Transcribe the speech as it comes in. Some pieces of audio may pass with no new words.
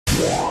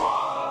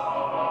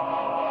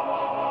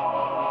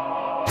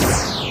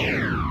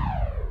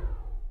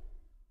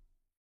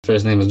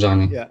first name is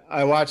Johnny. Yeah,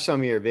 I watched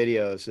some of your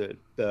videos,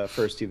 the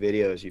first two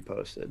videos you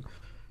posted.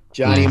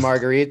 Nice.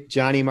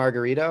 Johnny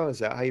Margarito, is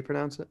that how you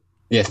pronounce it?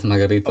 Yes,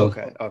 Margarito.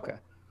 Okay, okay.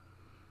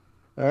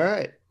 All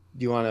right.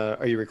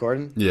 Are you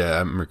recording?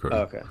 Yeah, I'm recording.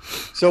 Okay.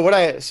 So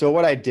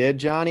what I did,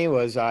 Johnny,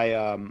 was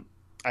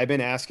I've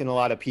been asking a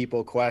lot of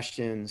people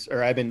questions,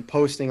 or I've been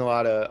posting a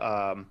lot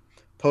of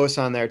posts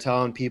on there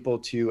telling people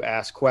to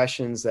ask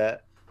questions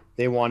that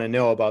they want to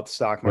know about the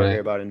stock market, Right.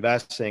 about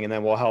investing, and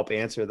then we'll help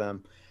answer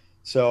them.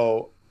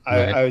 So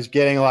Right. I was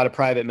getting a lot of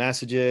private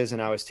messages,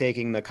 and I was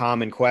taking the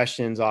common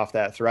questions off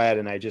that thread,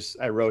 and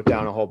I wrote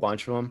down a whole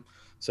bunch of them.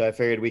 So I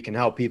figured we can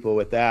help people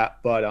with that.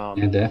 Yeah,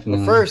 But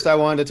definitely. first, I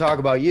wanted to talk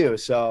about you.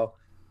 So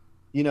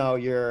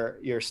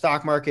you're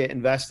stock market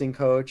investing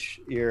coach.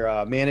 You're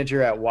a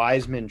manager at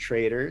Wiseman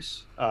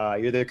Traders.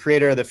 You're the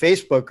creator of the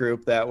Facebook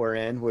group that we're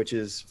in, which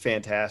is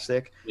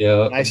fantastic.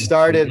 Yeah.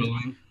 And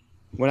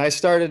when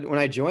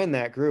I joined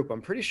that group,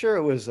 I'm pretty sure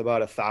it was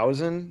about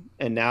 1,000,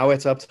 and now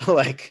it's up to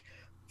like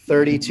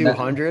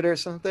 3,200 or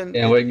something.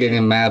 Yeah, we're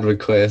getting mad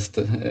requests,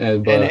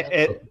 And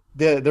but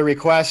the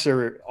requests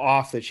are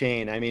off the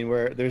chain. I mean,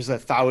 there's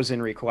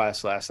 1,000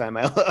 requests last time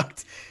I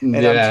looked,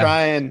 and yeah,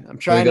 I'm we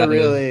trying to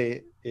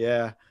really,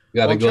 yeah.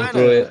 Well, gotta I'm go trying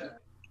through it. to,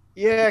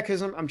 yeah,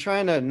 because I'm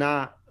trying to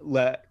not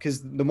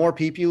because the more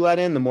people you let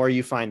in, the more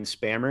you find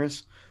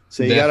spammers.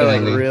 So you gotta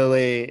like Definitely.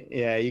 really,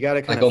 yeah, you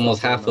gotta kind Like of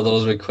almost filter them half of out.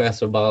 those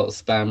requests are about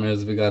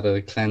spammers. We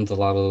gotta cleanse a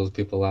lot of those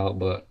people out,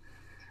 but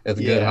it's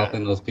good Yeah,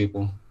 helping those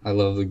people. I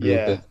love the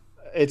group. yeah,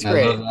 it's And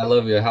great. I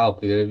love your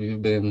help.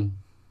 You've been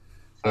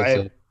such I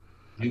a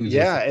huge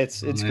Yeah,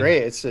 assist, it's man.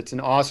 great. It's an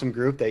awesome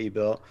group that you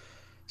built.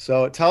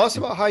 So tell us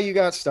about how you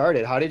got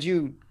started. How did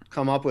you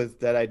come up with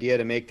that idea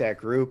to make that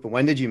group?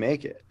 When did you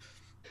make it?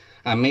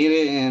 I made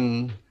it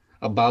in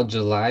about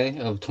July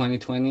of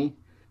 2020.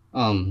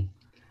 Um,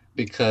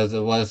 because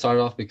it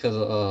started off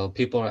because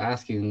people are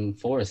asking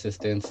for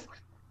assistance.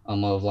 Of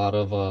a lot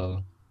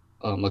of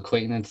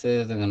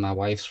acquaintances and then my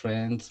wife's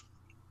friends.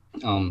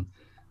 Um,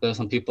 there's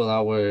some people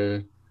that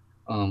were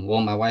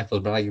well, my wife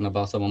was bragging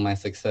about some of my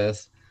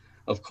success,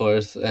 of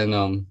course, and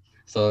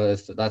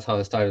that's how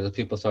it started. The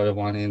people started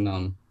wanting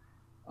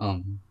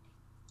um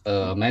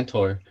a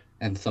mentor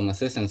and some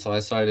assistance, so I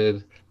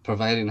started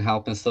providing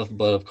help and stuff.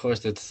 But of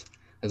course, it's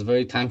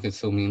very time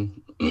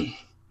consuming.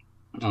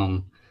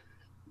 um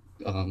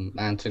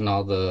Answering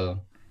all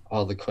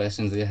the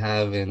questions they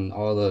have and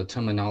all the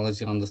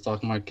terminology on the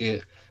stock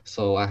market.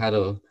 So I had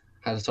to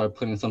start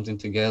putting something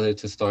together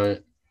to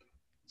start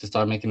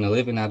making a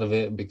living out of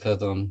it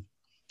because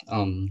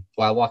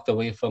while I walked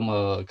away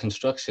from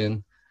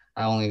construction,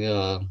 I only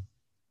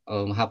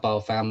help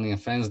out family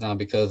and friends now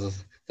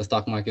because the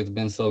stock market's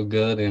been so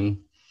good, and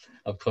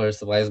of course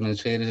the Wiseman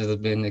Traders has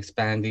been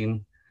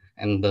expanding,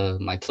 and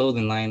my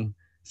clothing line.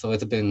 So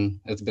it's been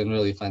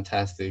really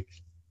fantastic.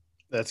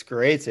 That's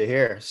great to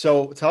hear.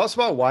 So tell us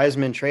about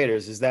Wiseman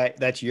Traders.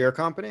 That's your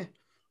company?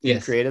 You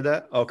Yes, created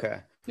that? Okay.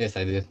 yes,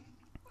 I did.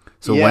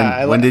 So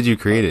Yeah, when did you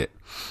create it?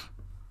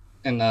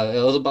 And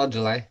it was about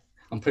July.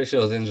 I'm pretty sure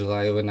it was in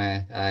July when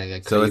I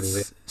created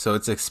it. So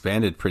it's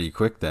expanded pretty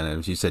quick then.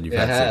 If you said you've It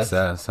had has.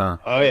 success, huh?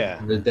 Oh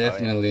yeah. We're Oh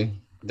yeah.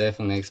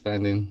 definitely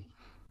expanding.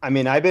 I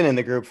mean, I've been in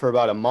the group for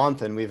about a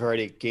month and we've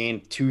already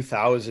gained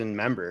 2,000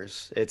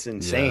 members. It's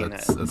Yeah, insane.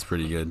 that's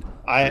pretty good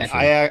I for Nice.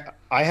 sure.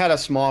 I had a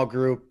small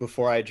group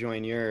before I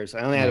joined yours.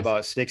 I only had Nice.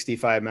 about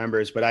 65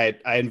 members, but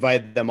I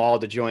invited them all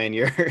to join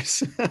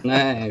yours.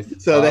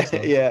 Nice. So that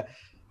Awesome. yeah.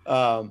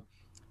 Um,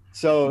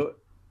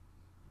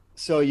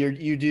 so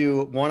you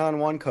do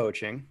one-on-one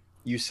coaching.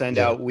 You send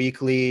Yeah. out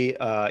weekly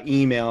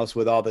emails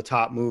with all the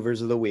top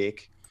movers of the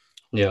week,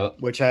 Yeah.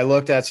 which I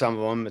looked at some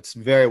of them. It's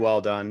very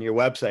well done. Your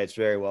website's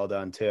very well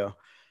done too.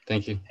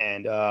 Thank you.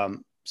 And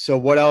so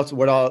what else?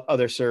 What all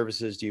other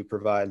services do you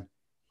provide?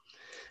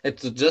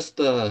 It's just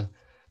the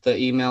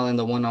email and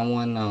the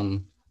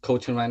one-on-one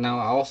coaching right now.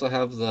 I also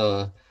have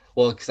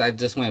because I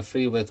just went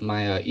free with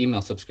my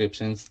email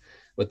subscriptions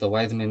with the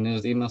Wiseman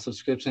News email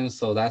subscriptions,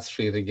 so that's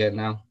free to get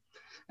now.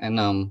 And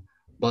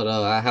but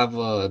I have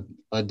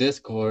a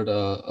Discord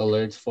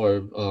alerts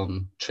for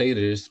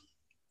traders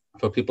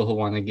for people who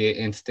want to get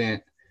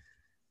instant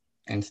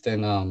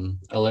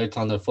alerts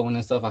on their phone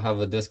and stuff. I have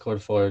a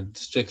Discord for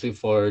strictly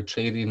for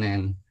trading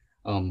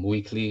and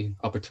weekly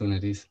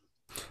opportunities.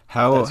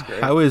 That's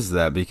great. How is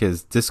that?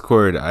 Because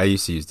Discord, I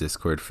used to use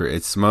Discord for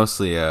it's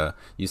mostly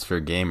used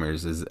for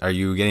gamers. Is Are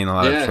you getting a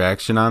lot of Yeah,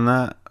 traction on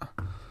that?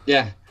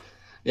 yeah,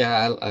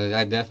 yeah.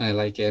 I definitely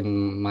like it.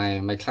 And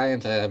my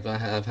clients, I've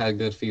had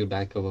good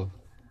feedback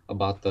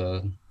about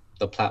the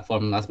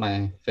platform. That's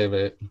my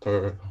favorite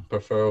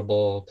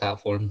preferable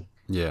platform,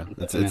 Yeah,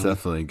 it's definitely,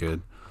 definitely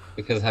good.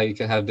 because how you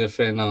can have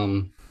different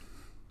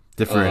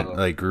Different uh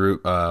like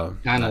group not,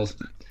 channels.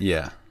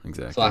 yeah,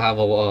 So I exactly. have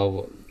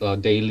a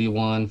daily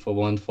one for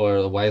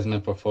the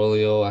Wiseman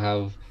portfolio. I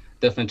have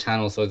different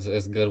channels, so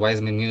it's good.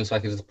 Wiseman News, so I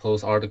can just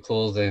post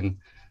articles and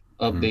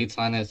Hmm. updates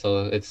on it.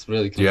 So it's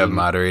really Do you have convenient.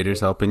 moderators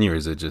helping you or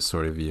is it just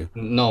sort of you?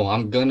 No,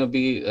 I'm gonna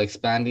be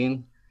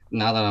expanding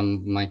now that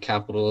my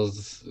capital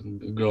is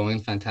growing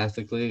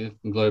fantastically.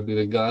 Glory be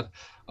to God.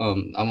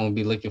 I'm gonna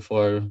be looking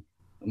for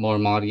more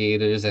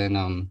moderators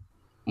and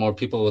more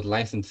people with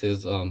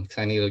licenses. 'Cause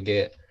I need to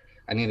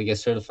get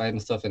certified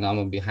and stuff, and I'm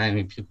gonna be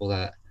hiring people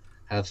that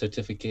have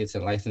certificates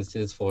and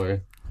licenses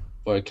for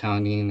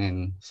accounting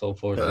and so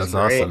forth, That's That's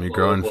and awesome. great. You're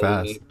growing what we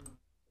fast.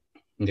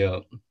 need. Yeah,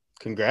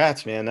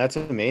 Congrats, man. That's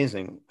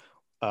amazing.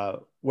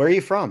 Where are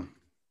you from?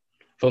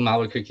 from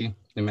Albuquerque,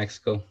 New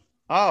Mexico.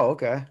 Oh,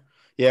 okay.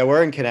 Yeah,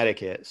 we're in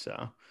Connecticut,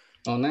 so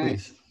Oh, we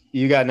nice.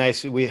 you got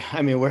nice.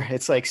 I mean, we're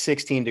it's like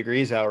 16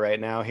 degrees out right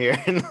now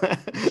here, and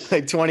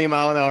like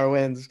 20-mile-an-hour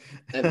winds.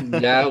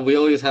 Yeah, we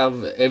always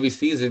have every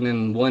season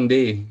in one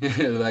day.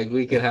 Like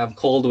we could have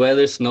cold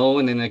weather, snow,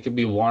 and then it could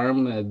be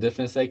warm a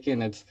different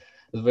second. It's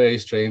very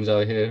strange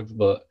out here,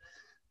 but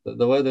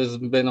the weather's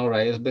been all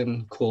right. It's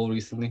been cool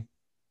recently.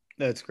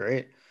 That's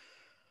great.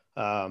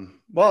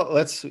 Well,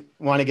 let's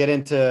want to get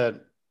into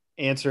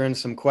answering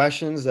some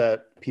questions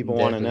that people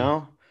want to Definitely,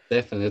 know.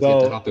 definitely. Let's get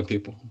to So, helping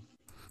people.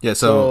 Yeah,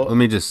 so let so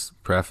me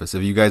just preface.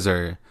 If you guys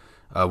are,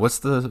 what's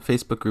the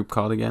Facebook group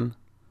called again?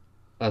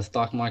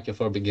 Stock market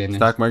for beginners.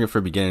 Stock Market for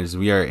Beginners.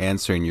 We are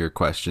answering your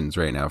questions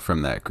right now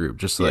from that group,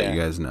 just to let you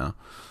yeah, guys know.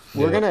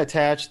 we're Yeah, gonna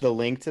attach the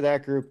link to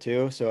that group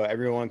too, so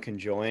everyone can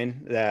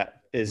join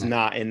that is nice.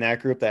 not in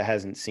that group that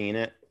hasn't seen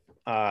it.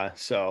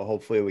 So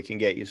hopefully we can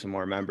get you some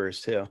more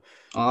members too.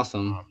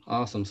 Awesome,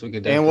 awesome. So we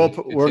could And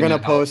definitely continue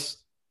to help.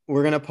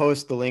 we're gonna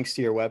post the links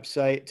to your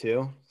website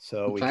too,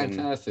 so we can.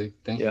 Fantastic.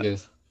 Thank you, Yeah.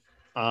 guys.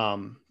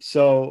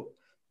 So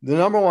the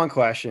number one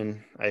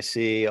question I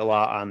see a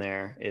lot on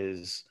there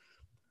is,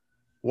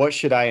 what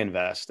should I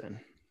invest in?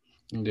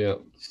 Yeah,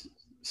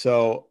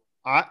 So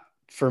I,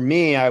 for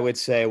me, I would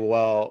say,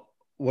 well,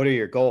 what are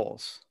your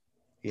goals?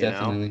 You know?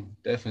 definitely,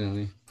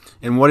 definitely.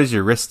 And what is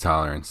your risk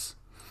tolerance?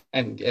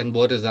 And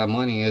what is that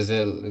money? Is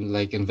it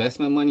like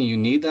investment money? You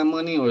need that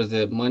money, or is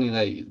it money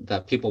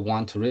that people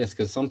want to risk?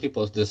 Because some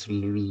people just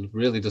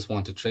really just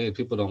want to trade.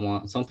 People don't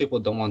want. Some people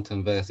don't want to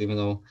invest, even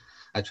though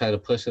I try to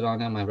push it on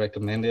them. I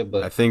recommend it,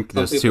 I but think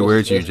some those two people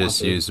words you just want just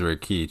to. used were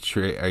key.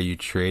 Are you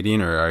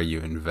trading or are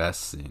you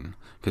investing?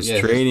 Because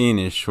Yes, trading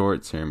is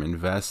short term,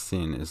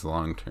 investing is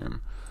long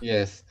term.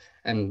 yes,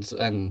 and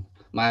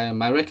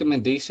my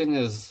recommendation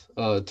is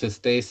to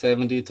stay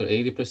 70 to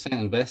 80%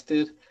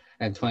 invested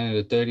and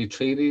 20 to 30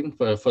 trading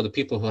for the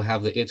people who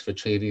have the itch for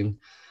trading.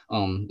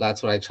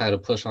 That's what I try to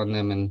push on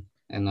them,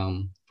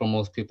 and for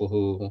most people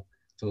who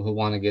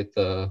want to get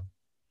the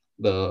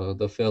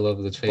feel of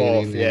the Both.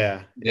 trading, and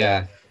Yeah. Yeah.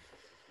 yeah,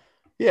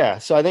 Yeah.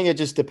 So I think it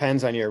just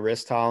depends on your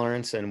risk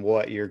tolerance and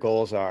what your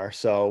goals are.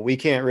 So we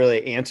can't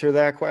really answer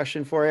that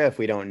question for you if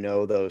we don't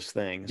know those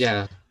things.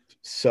 yeah,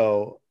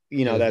 So,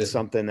 yeah, that's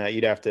something that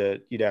you'd have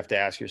to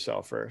ask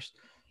yourself first.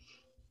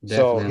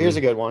 So here's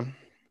a definitely. good one.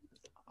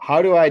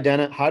 How do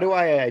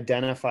I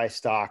identify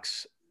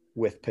stocks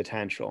with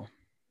potential?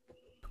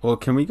 Well,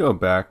 can we go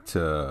back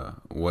to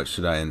what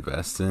should I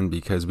invest in?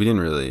 Because we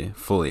didn't really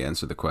fully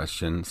answer the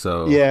question.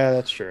 So Yeah,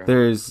 that's true.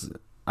 there's,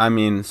 I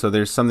mean, so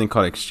there's something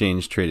called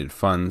exchange traded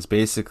funds.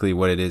 Basically,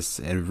 what it is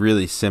in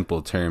really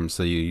simple terms,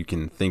 so you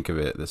can think of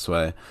it this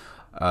way.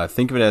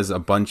 Think of it as a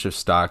bunch of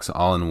stocks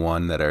all in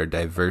one that are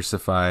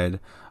diversified,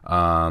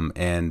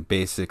 and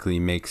basically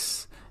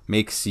makes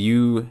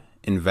you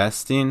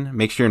investing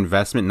makes your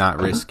investment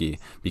not risky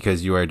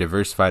because you are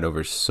diversified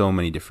over so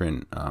many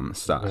different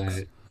stocks.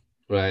 Right,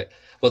 right.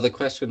 Well, the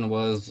question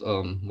was,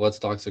 what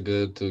stocks are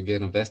good to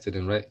get invested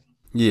in, right?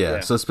 Yeah, Yeah.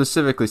 so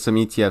specifically, some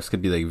ETFs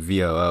could be like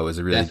VOO is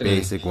a really Definitely.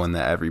 basic one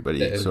that everybody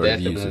sort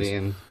of Definitely, uses.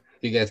 and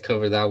you guys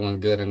covered that one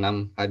good, and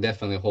I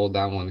definitely hold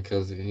that one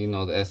because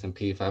the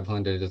S&P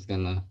 500 is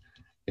gonna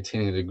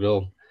continue to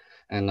grow,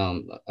 and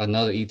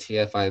another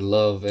ETF I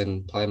love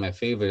and probably my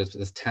favorite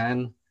is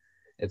TAN.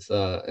 It's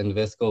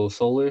Invesco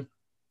Solar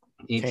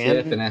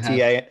ETF, and TAN, it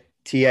T has A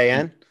T A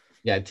N.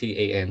 yeah,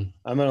 TAN.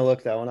 I'm gonna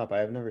look that one up.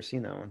 I've never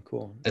seen that one.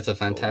 Cool. It's a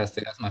Solar.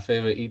 fantastic. That's my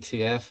favorite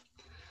ETF.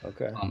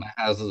 Okay. It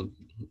has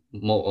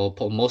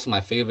most of my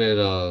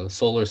favorite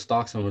solar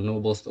stocks and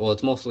renewables. Well,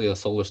 it's mostly a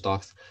solar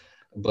stocks,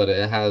 but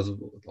it has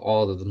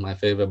all of my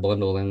favorite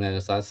bundle in there.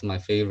 So that's my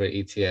favorite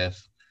ETF.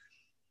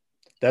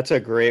 That's a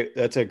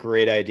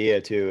great idea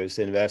too, is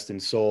to invest in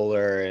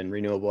solar and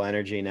renewable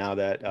energy now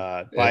that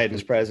Biden's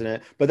Definitely,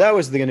 president. But that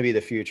was going to be the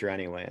future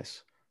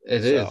anyways.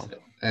 it is, So,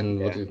 and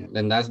yeah.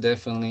 and that's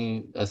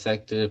definitely a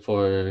sector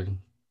for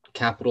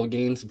capital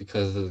gains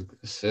because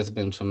it's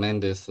been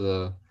tremendous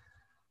for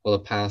the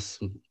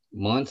past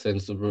months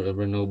and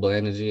renewable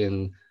energy,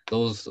 and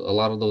those a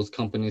lot of those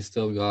companies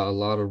still got a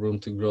lot of room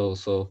to grow.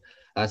 So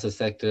that's a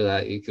sector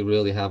that you could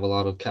really have a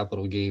lot of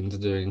capital gains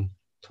during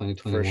For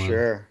 2021.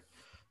 sure.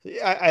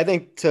 I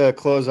think to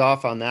close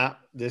off on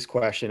this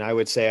question, I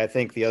would say I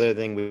think the other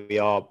thing we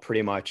all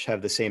pretty much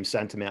have the same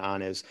sentiment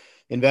on is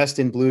invest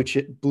in blue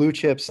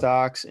chip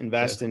stocks,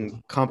 invest in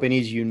Definitely,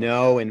 companies,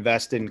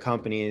 invest in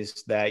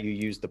companies that you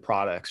use the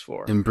products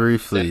for. And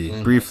briefly,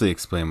 definitely. briefly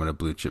explain what a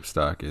blue chip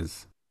stock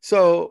is.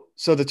 So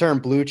the term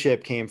blue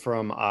chip came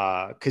from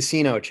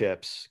casino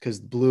chips because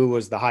blue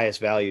was the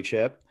highest value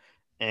chip,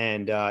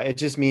 and it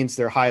just means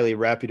they're highly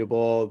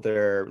reputable.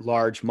 They're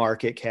large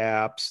market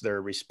caps.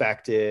 They're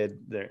respected.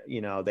 They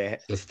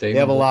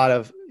have a Sustainable. lot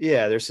of,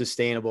 yeah, they're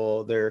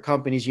sustainable. They're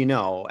companies,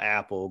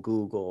 Apple,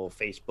 Google,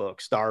 Facebook,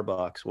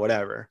 Starbucks,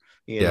 whatever,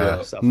 Yeah.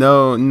 Yeah. stuff like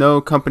that.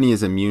 No company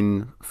is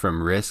immune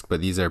from risk,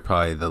 but these are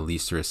probably the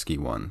least risky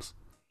ones.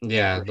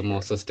 Yeah, For the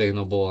most sure.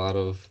 sustainable out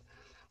of,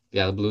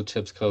 yeah, the blue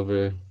chips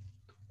cover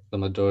the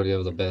majority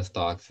of the best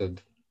stocks.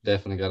 And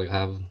definitely got to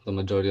have the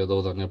majority of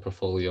those on your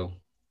portfolio.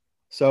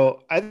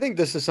 So I think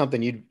this is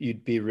something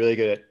you'd be really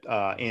good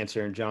at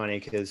answering, Johnny,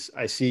 because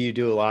I see you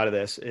do a lot of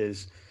this.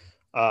 Is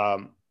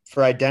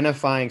for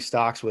identifying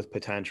stocks with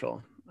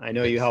potential. I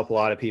know you Yes. help a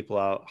lot of people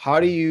out. How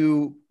do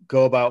you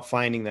go about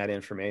finding that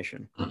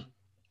information?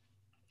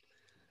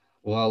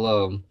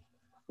 Well,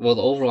 well,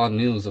 the overall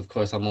news, of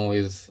course, I'm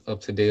always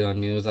up to date on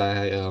news.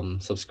 I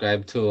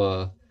subscribe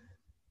to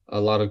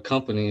a lot of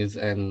companies,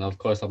 and of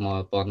course, I'm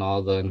up on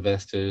all the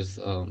investors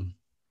on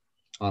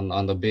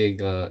the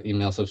big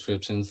email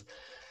subscriptions.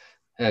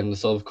 And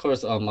so, of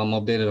course, I'm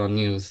updated on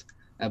news.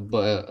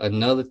 But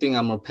another thing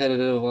I'm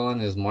repetitive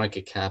on is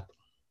market cap.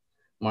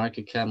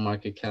 Market cap,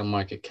 market cap,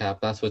 market cap.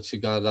 That's what you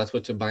got. That's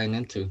what you're buying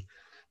into,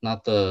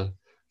 not the,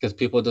 because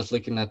people are just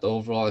looking at the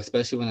overall,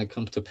 especially when it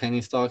comes to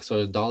penny stocks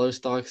or dollar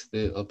stocks.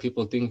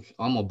 People think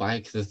I'm gonna buy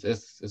it because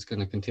it's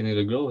gonna continue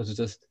to grow. It's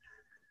just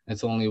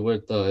it's only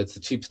worth it's a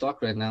cheap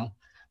stock right now,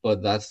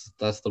 but that's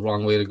the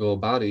wrong way to go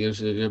about it.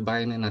 You're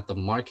buying in at the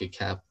market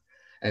cap,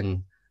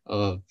 and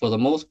for the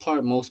most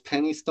part, most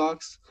penny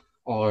stocks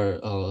are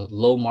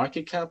low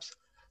market caps,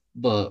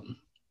 but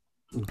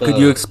Could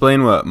you the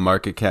explain what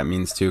market cap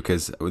means too?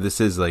 Because this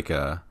is like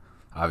a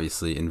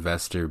obviously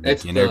investor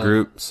it's beginner the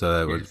group, so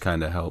that would yes.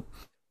 kind of help.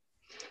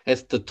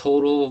 It's the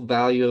total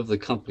value of the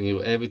company,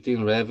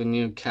 everything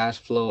revenue, cash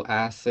flow,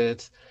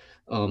 assets,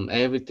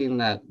 everything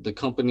that the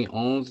company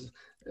owns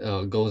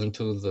goes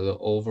into the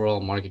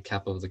overall market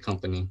cap of the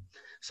company.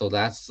 So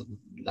that's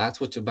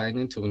what you're buying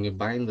into when you're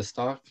buying the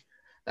stock.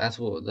 That's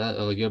what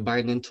that you're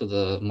buying into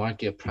the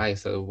market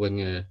price of when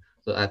you're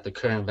at the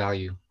current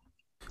value.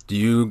 Do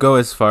you go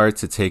as far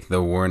to take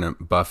the Warren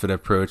Buffett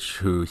approach,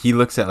 who he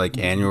looks at like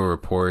Mhm. annual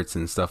reports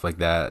and stuff like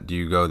that? Do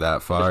you go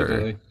that far?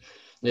 Or? Definitely,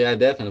 yeah,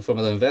 definitely. From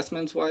the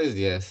investments wise,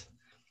 yes,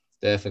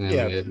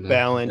 Yeah, definitely,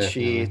 balance definitely,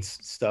 sheets,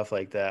 stuff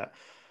like that.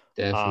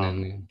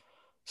 Um, definitely,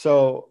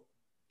 so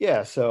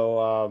yeah,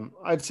 so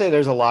I'd say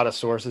there's a lot of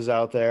sources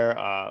out there.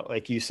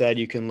 Like you said,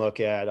 you can look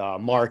at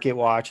Market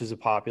Watch is a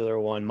popular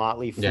one,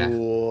 Motley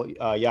yeah, Fool,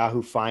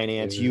 Yahoo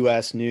Finance, yeah.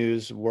 U.S.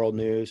 News, World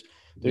News.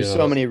 There's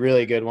so Yeah, many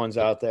really good ones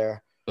out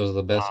there. those are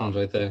the best ones Um,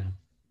 right there.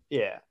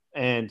 yeah,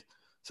 and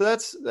so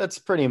that's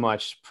pretty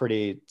much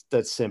pretty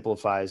that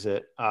simplifies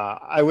it.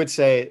 I would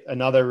say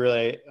another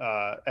really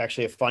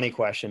actually a funny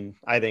question.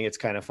 I think it's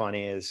kind of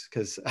funny is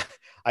because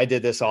I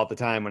did this all the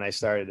time when I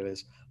started.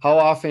 Is how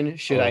often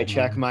should I Oh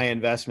check man. my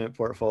investment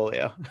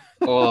portfolio?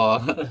 Oh,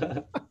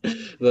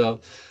 the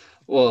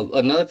well,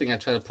 another thing I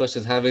try to push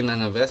is having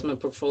an investment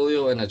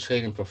portfolio and a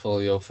trading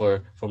portfolio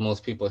for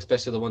most people,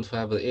 especially the ones who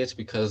have the itch.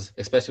 Because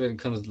especially when it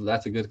comes,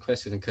 that's a good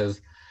question.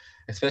 Because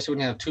especially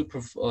when you have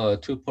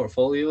two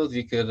portfolios,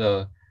 you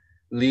could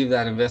leave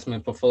that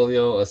investment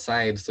portfolio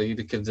aside, so you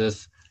could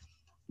just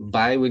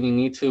buy when you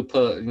need to,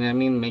 put, you know what I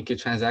mean, make your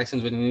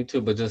transactions when you need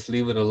to, but just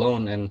leave it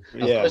alone. And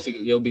of Yeah, course,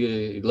 you'll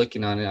be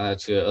looking on it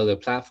at your other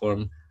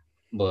platform,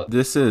 but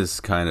This is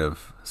kind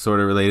of sort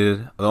of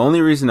related. The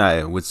only reason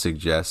I would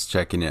suggest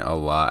checking it a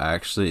lot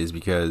actually is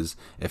because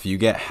if you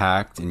get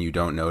hacked and you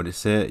don't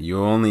notice it, you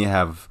only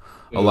have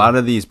a uh, lot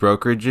of these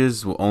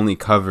brokerages will only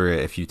cover it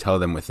if you tell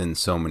them within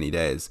so many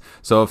days.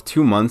 So if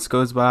 2 months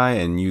goes by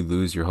and you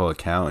lose your whole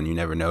account and you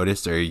never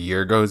noticed, or a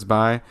year goes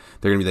by,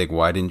 they're gonna be like,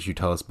 "Why didn't you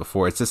tell us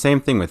before?" It's the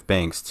same thing with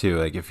banks too.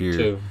 Like if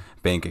your true,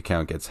 bank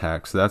account gets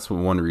hacked, so that's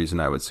one reason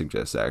I would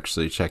suggest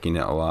actually checking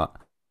it a lot.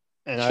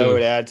 and I true,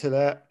 would add to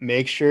that,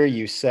 make sure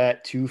you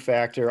set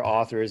two-factor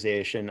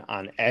authorization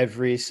on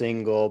every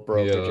single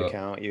brokerage yeah,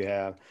 account you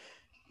have,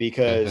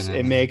 because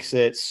it definitely, makes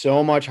it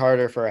so much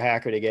harder for a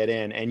hacker to get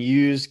in, and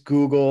use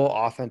Google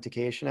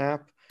authentication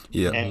app.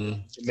 Yeah. And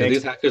mm-hmm. it So makes,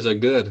 these hackers are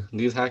good.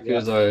 These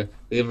yeah. hackers are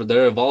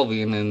they're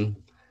evolving, and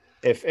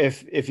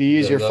If you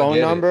use your they'll phone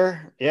get it.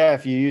 number, yeah,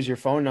 if you use your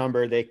phone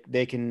number,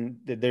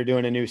 they're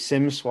doing a new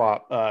SIM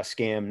swap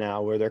scam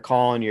now where they're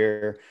calling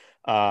your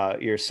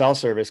cell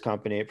service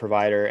company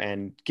provider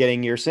and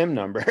getting your SIM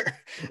number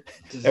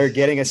or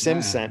getting a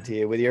SIM sent to Man,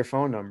 you with your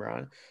phone number on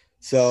it.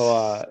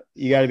 So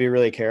you got to be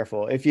really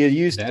careful. If you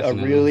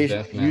definitely,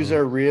 use definitely,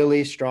 a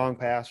really strong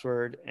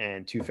password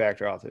and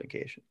two-factor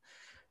authentication,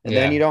 and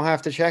then yeah, you don't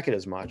have to check it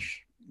as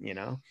much, you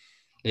know.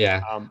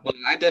 yeah. Um, Well,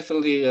 I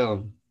definitely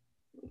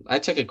I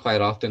check it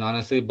quite often,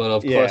 honestly, but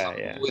of course, yeah, I'm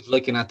yeah. always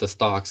looking at the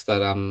stocks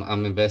that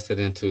I'm invested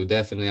into.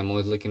 Definitely, I'm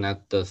always looking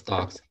at the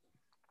stocks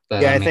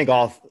that Yeah, I I'm in. think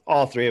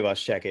all three of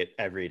us check it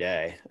every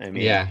day. I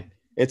mean, Yeah,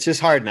 it's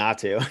just hard not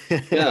to.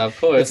 yeah, of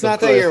It's course, of not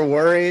that course. you're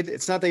worried.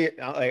 It's not that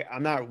like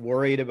I'm not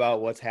worried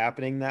about what's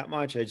happening that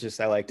much.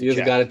 I like to You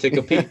just check. gotta take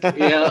a peek.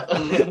 Yeah.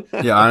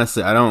 Yeah,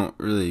 honestly, I don't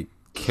really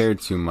care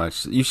too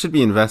much. You should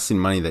be investing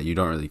money that you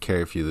don't really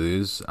care if you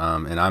lose.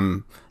 And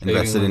I'm Saving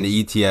invested in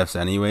money. ETFs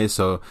anyway,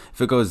 so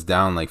if it goes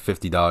down like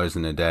 $50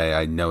 in a day,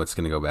 I know it's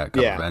going to go back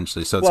up Yeah.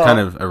 eventually. So it's kind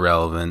Well, of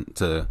irrelevant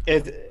to.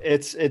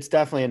 it's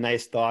definitely a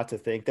nice thought to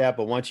think that,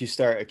 but once you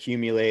start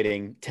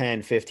accumulating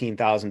 10,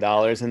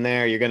 $15,000 in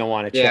there, you're gonna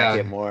want to check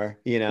it Yeah. more,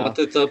 Once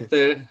it's up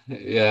there,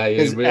 yeah, you're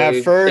because at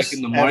really checking first,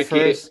 the at market,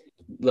 first,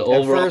 the at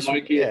overall first,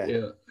 market. yeah,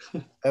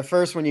 Yeah. at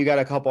first when you got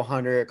a couple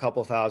hundred, a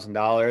couple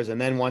 $1,000s, and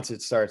then once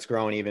it starts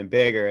growing even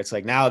bigger, it's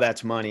like now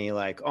that's money.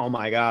 Like, oh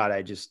my God,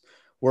 I just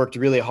worked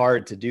really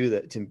hard to do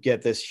that to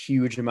get this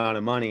huge amount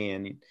of money,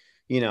 and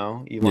you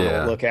want to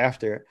Yeah, look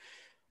after it.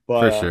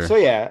 But for sure. so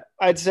yeah,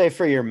 I'd say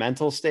for your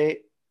mental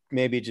state,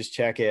 maybe just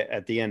check it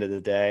at the end of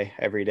the day,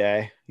 every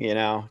day.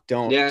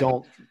 Don't Yeah.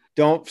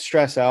 don't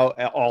stress out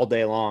all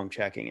day long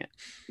checking it.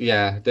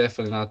 Yeah,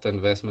 definitely not the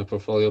investment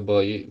portfolio,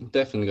 but you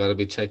definitely got to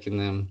be checking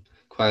them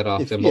quite If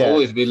often. But yeah,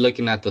 always be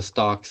looking at the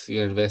stocks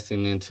you're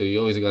investing into. You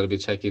always got to be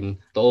checking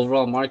the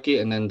overall market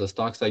and then the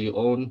stocks that you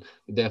own.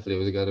 You definitely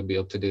always got to be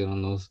up to date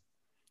on those.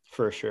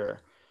 for sure.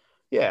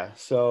 Yeah.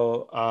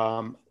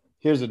 So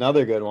here's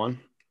another good one.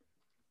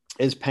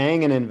 Is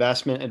paying an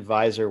investment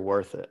advisor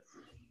worth it?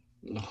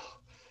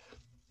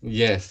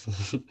 Yes,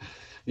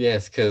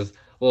 yes, because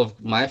well,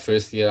 my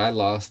first year I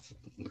lost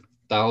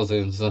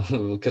thousands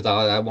because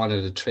I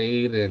wanted to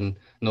trade and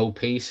no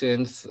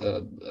patience.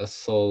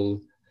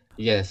 So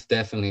yes,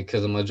 definitely,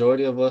 because the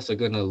majority of us are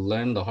gonna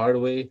learn the hard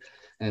way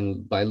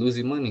and by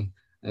losing money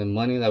and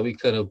money that we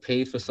could have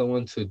paid for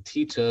someone to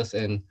teach us.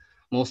 And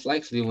most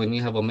likely, when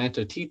you have a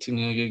mentor teaching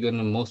you, you're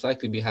gonna most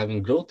likely be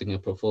having growth in your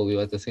portfolio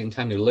at the same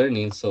time you're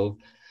learning. So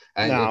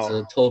it's Now,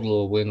 a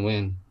total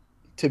win-win.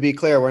 to be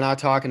clear, we're not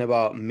talking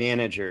about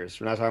managers.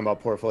 We're not talking about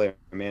portfolio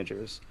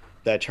managers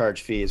that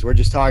charge fees. We're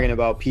just talking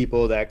about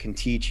people that can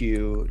teach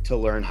you to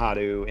learn how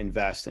to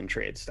invest and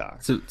trade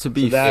stocks. To So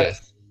be that,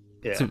 Yes.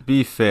 to yeah,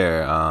 be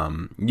fair,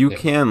 you Yeah.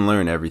 can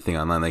learn everything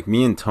online. Like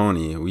me and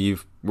Tony,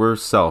 we're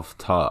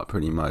self-taught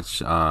pretty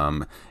much,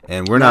 and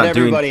we're not not doing.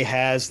 everybody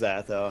has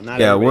that though.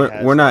 Not Yeah,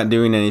 everybody we're has not that.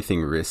 doing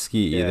anything risky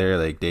Yeah, either,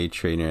 like day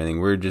trading or anything.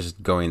 We're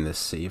just going the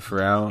safe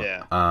route.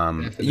 yeah.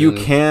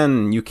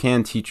 Definitely. You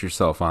can teach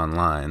yourself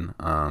online,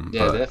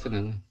 Yeah, but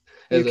definitely.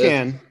 You It's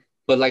can.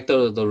 but like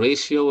the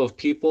ratio of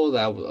people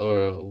that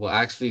or will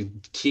actually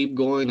keep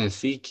going and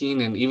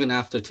seeking, and even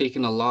after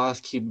taking a loss,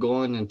 keep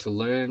going and to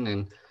learn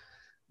and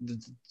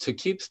to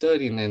keep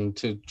studying and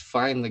to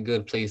find the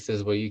good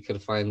places where you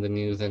could find the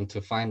news and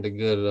to find the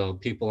good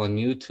people on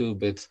YouTube.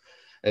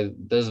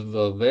 There's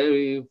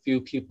very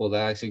few people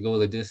that actually go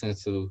the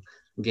distance to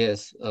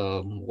get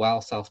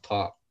well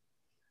self-taught.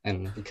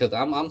 And because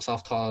I'm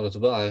self-taught as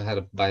well, I had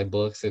to buy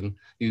books and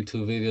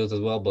YouTube videos as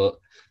well. But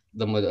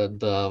I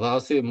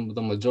would say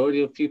the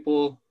majority of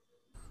people,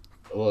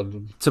 well,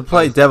 to how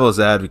play to say, devil's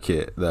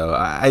advocate though,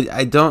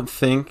 I don't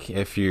think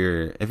if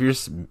you're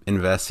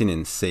investing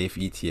in safe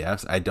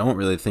ETFs, I don't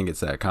really think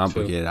it's that true,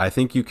 complicated. I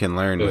think you can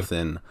learn true,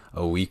 within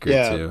a week or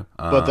Yeah, two.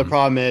 but the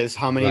problem is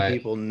how many right.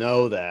 people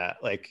know that?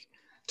 Like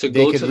To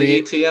they go could to the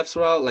read. ETFs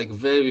route, like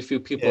very few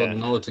people Yeah,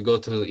 know to go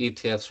to the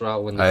ETFs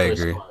route when they I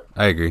first agree. start.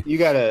 I agree.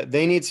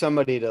 they need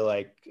somebody to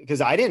like,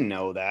 because I didn't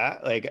know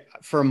that. Like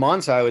for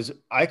months,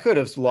 I could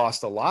have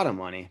lost a lot of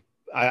money.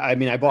 I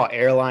mean, I bought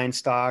airline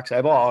stocks.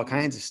 I bought all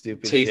kinds of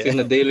stupid Chasing shit.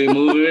 the daily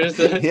movers.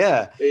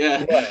 Yeah,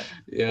 Yeah,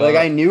 yeah. Like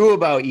yeah, I knew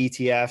about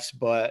ETFs,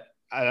 but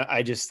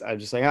I'm just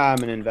like,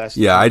 I'm gonna invest.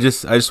 Yeah, I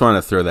just want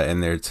to throw that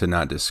in there to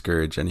not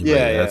discourage anybody.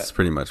 Yeah, yeah. That's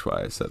pretty much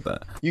why I said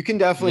that. You can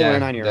definitely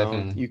learn yeah, on your own.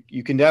 definitely.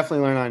 You can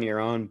definitely learn on your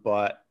own,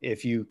 but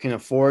if you can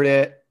afford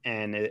it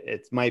and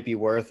it might be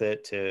worth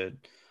it to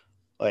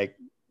like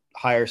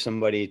hire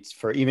somebody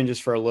for even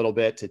just for a little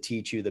bit to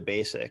teach you the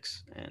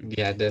basics. And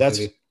Yeah, that's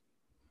definitely.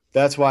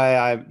 that's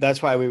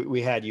why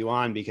we had you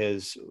on,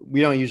 because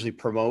we don't usually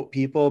promote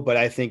people, but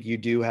I think you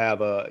do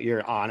have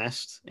you're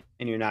honest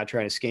and you're not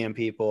trying to scam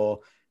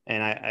people.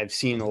 And I've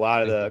seen a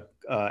lot of Thank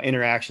you. the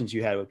interactions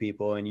you had with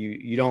people, and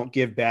you don't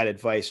give bad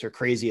advice or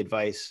crazy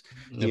advice.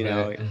 You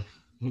Right.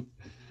 know,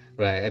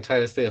 Right. I try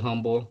to stay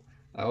humble.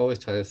 I always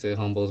try to stay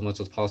humble as much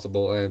as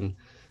possible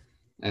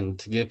and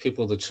to give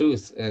people the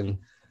truth and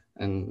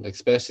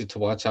especially to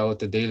watch out with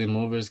the daily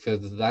movers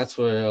because that's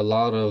where a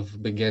lot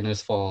of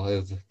beginners fall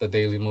is the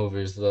daily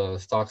movers, the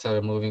stocks that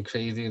are moving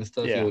crazy and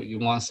stuff. yeah. You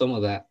want some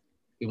of that.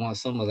 You want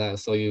some of that.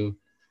 So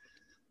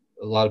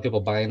a lot of people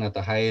buying at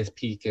the highest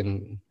peak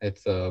and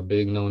it's a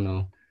big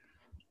no.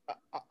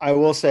 I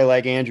will say,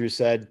 like Andrew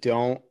said,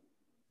 don't.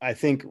 I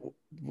think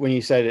when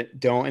you said it,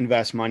 don't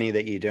invest money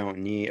that you don't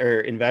need,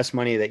 or invest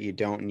money that you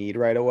don't need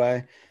right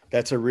away.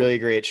 That's a really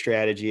great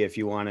strategy if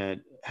you want to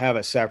have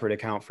a separate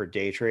account for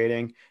day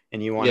trading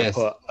and you want to Yes.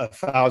 put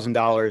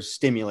 $1,000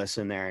 stimulus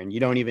in there and you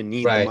don't even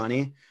need the Right.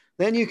 money.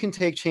 Then you can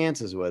take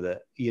chances with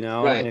it,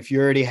 And Right. if you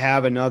already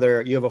have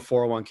you have a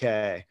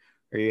 401k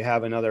or you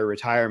have another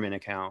retirement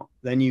account,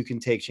 then you can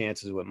take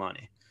chances with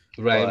money.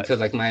 Right, But because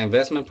like my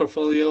investment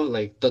portfolio,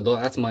 like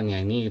that's money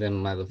I need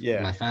and my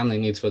yeah, family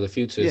needs for the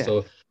future. yeah,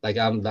 So like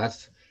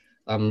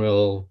I'm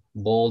real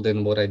bold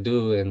in what I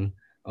do, and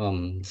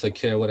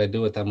secure what I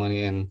do with that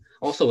money, and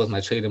also with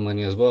my trading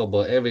money as well.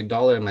 But every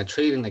dollar in my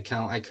trading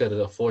account, I could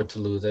afford to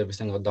lose every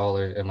single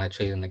dollar in my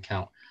trading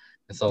account,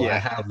 and so I Yeah,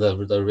 have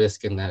the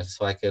risk in there,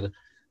 so I could,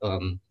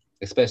 um,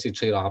 especially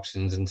trade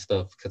options and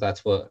stuff, because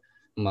that's what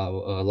a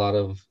lot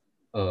of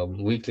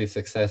weekly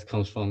success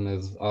comes from,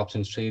 is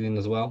options trading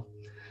as well.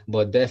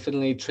 But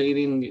definitely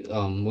trading,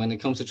 when it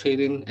comes to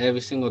trading,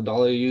 every single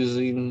dollar you're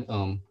using,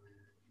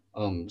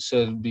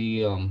 should be,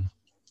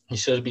 you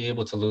should be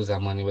able to lose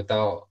that money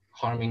without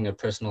harming your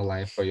personal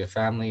life or your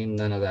family.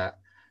 None of that.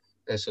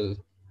 That's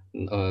just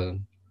uh,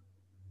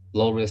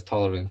 low risk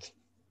tolerance.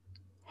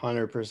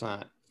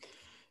 100%.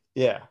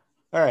 Yeah.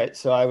 All right.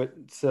 So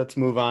let's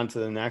move on to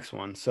the next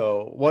one.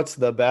 So what's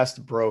the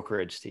best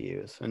brokerage to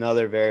use?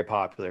 Another very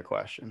popular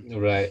question.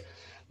 Right.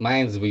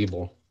 Mine's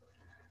Weeble.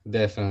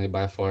 Definitely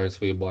by far it's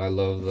Weeble. I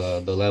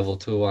love the level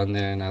two on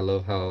there, and I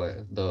love how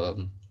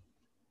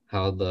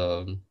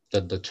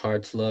the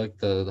charts look,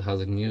 the how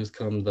the news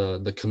come,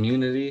 the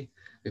community.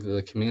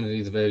 The community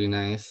is very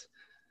nice.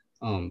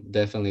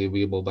 Definitely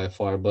Weeble by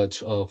far. But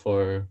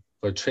for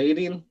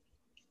trading,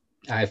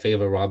 I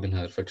favor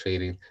Robinhood for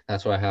trading.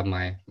 That's where I have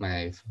my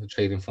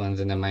trading funds,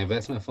 and then my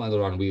investment funds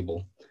are on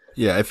Webull.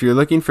 Yeah, if you're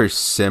looking for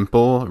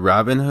simple,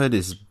 Robinhood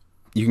is,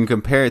 you can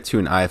compare it to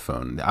an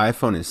iPhone. The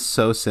iPhone is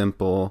so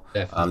simple. The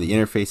Definitely.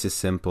 interface is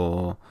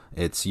simple.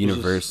 It's There's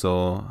just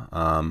universal.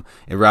 And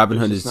There's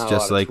Robinhood just is not a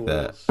just lot of like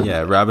that. tools.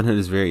 Yeah, Yeah. Robinhood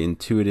is very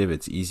intuitive.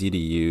 It's easy to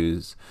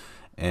use,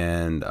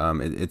 and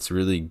it's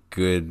really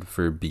good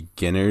for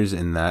beginners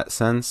in that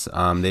sense.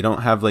 They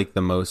don't have like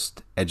the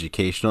most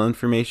educational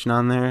information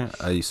on there.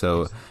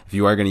 So if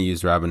you are going to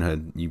use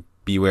Robinhood, you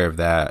beware of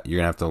that. You're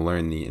gonna have to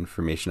learn the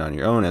information on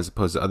your own, as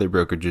opposed to other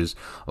brokerages.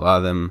 A lot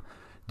of them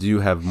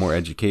do have more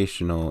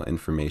educational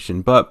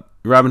information, but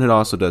Robinhood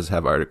also does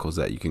have articles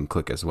that you can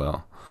click as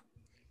well.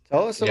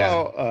 Tell us yeah,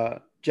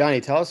 about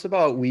Johnny. Tell us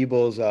about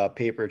Weeble's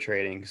paper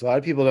trading, because a lot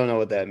of people don't know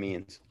what that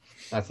means.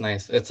 that's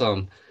nice. It's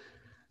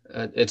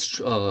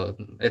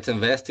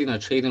investing or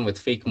trading with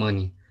fake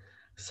money.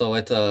 So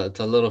it's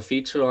a little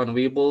feature on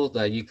Webull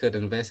that you could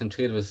invest and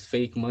trade with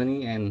fake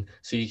money, and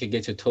so you could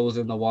get your toes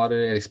in the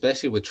water, and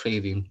especially with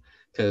trading,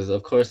 because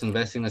of course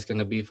investing is going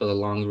to be for the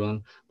long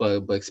run,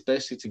 but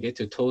especially to get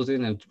your toes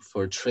in, and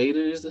for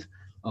traders,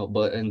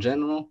 but in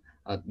general,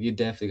 you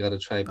definitely got to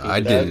try I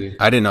paper That didn't trading.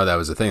 I didn't know that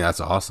was a thing. That's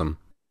awesome.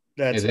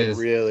 It is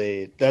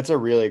that's a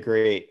really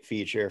great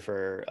feature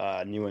for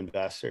new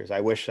investors. I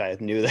wish I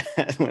knew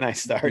that when I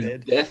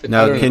started. I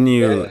Now, don't know. can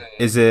you definitely.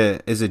 is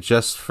it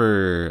just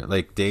for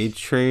like day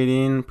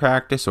trading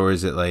practice, or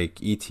is it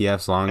like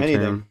ETFs long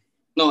Anything. term?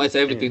 No, it's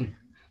everything. Anything.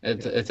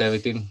 It's Yeah. it's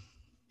everything.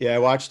 Yeah, I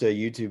watched a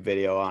YouTube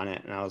video on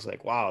it and I was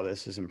like, wow,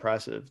 this is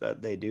impressive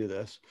that they do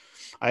this.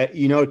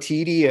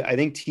 TD, I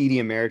think TD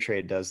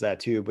Ameritrade does that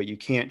too, but you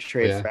can't Oh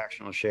trade yeah.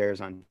 fractional shares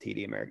on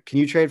TD Ameritrade. Can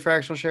you trade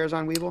fractional shares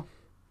on Webull?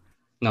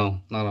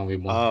 No, not on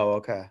Webull. Oh,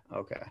 okay.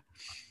 Okay.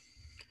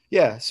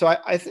 Yeah. So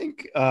I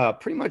think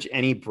pretty much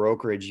any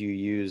brokerage you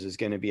use is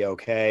going to be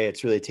okay.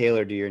 It's really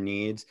tailored to your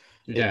needs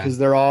Yeah, because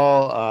they're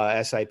all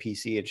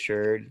SIPC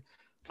insured.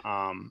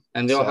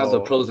 and they all have the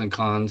So pros and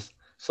cons.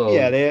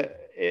 yeah, So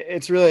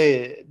it's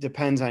really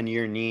depends on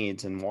your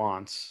needs and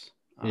wants.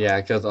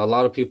 yeah, because a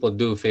lot of people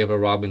do favor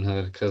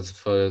Robinhood because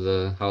for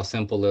the how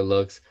simple it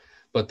looks,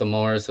 but the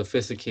more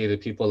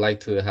sophisticated people like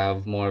to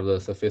have more of the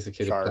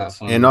sophisticated Charts.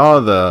 And platforms.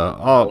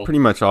 all So pretty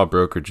much all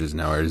brokerages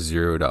now are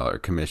 $0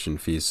 commission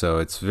fees, so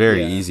it's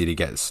very Yeah. easy to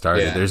get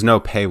started. yeah, There's no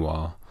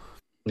paywall.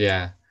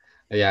 yeah,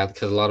 yeah,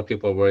 because a lot of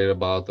people are worried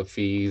about the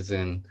fees,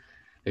 and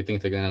they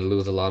think they're gonna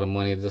lose a lot of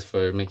money just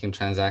for making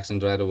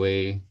transactions right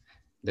away.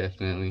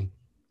 Definitely.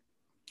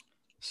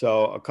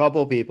 So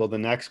the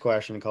next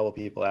question a couple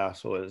people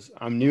asked was,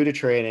 I'm new to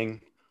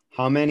trading.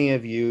 How many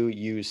of you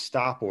use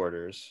stop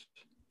orders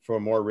for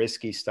more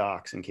risky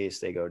stocks in case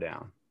they go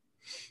down?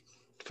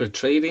 For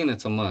trading,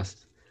 it's a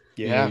must.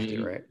 You You, have to,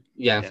 you, right?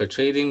 yeah, Yeah. for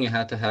trading, you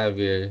have to have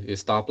your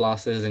stop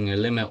losses and your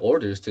limit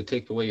orders to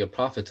take away your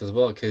profits as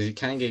well, because you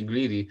can't get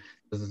greedy.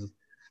 'Cause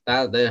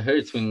that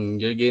hurts when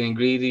you're getting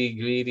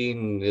greedy,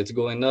 and it's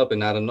going up,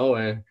 and out of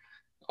nowhere,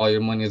 all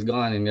your money is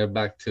gone, and you're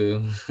back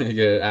to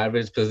your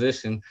average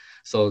position.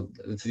 So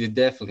you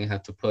definitely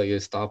have to put your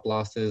stop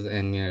losses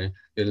and your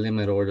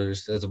limit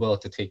orders as well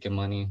to take your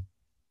money.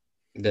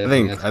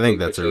 Definitely, that's I think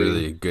big for that's a trading.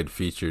 really good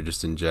feature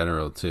just in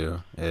general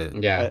too.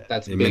 Yeah, I,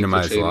 that's It big for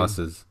minimizes trading.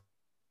 losses.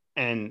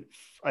 and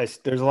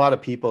there's a lot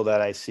of people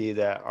that I see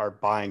that are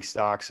buying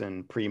stocks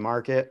in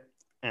pre-market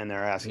and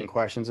they're asking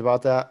questions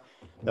about that.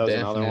 That was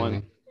another one.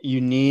 Definitely. You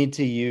need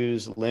to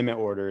use limit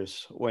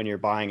orders when you're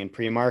buying in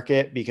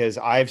pre-market because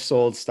I've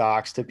sold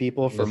stocks to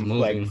people for That's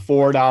like moving.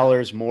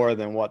 $4 more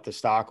than what the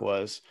stock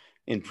was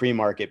in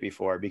pre-market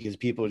before because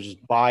people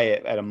just buy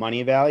it at a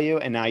money value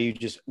and now you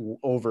just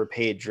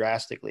overpaid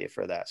drastically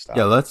for that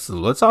Yeah, stock.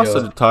 let's also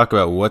Yo, talk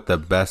about what the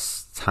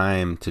best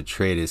time to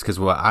trade is, because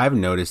what I've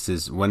noticed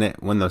is when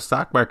the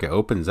stock market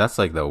opens, that's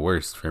like the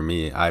worst for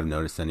me. I've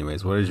noticed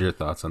anyways. What is your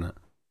thoughts on it?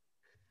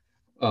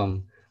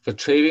 For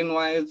trading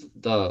wise,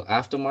 the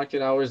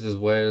aftermarket hours is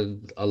where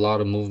a lot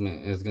of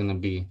movement is gonna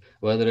be.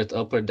 Whether it's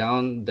up or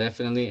down,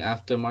 definitely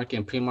aftermarket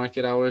and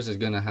pre-market hours is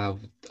gonna have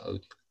a,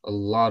 a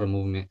lot of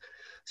movement.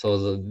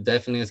 So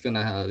definitely it's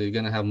gonna have you're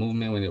gonna have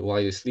movement while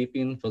you're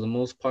sleeping for the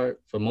most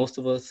part for most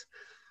of us.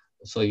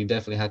 So you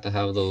definitely have to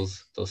have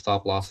those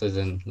stop losses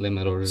and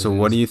limit orders So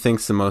what in. do you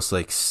think's the most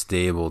like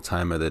stable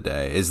time of the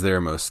day? Is there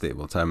a most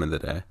stable time of the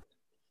day?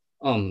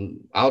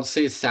 I would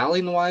say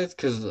selling wise,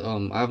 because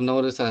I've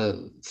noticed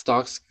that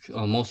stocks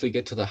mostly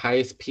get to the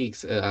highest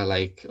peaks at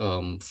like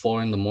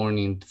 4 in the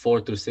morning,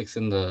 4 through 6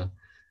 in the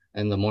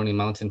morning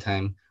mountain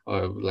time,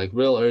 or like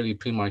real early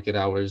pre-market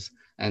hours.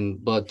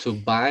 And but to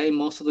buy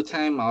most of the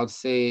time, I would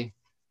say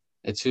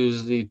it's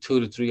usually 2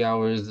 to 3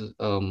 hours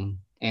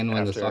and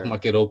when the stock After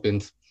market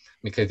opens,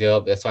 because yeah,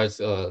 it starts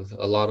a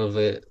lot of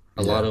it,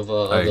 a lot Yeah, I of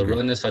the agree.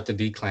 runners start to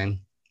decline.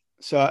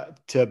 so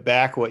to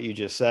back what you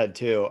just said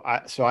too,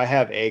 I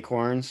have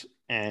Acorns,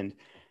 and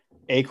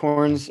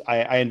Acorns,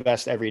 I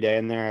invest every day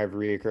in there. I have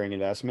recurring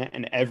investment,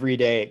 and every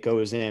day it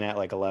goes in at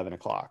like 11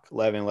 o'clock,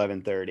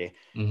 11:30.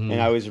 And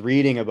I Mm-hmm. was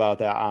reading about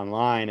that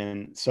online.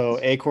 And so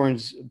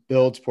Acorns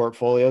builds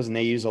portfolios, and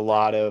they use a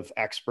lot of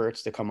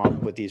experts to come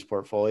up with these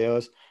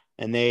portfolios.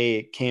 And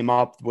they came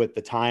up with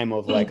the time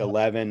of like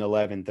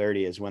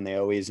 11:30 is when they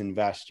always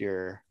invest To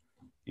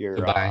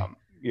your buy.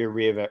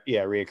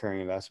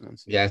 reoccurring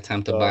investments. Yeah, it's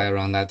time to buy So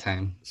around that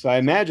time. so I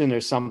imagine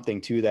there's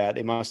something to that.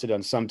 They must have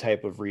done some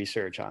type of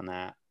research on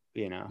that,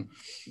 you know.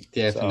 So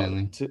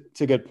Definitely.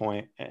 it's a good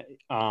point.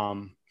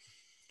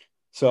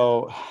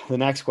 So the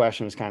next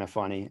question was kind of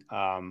funny.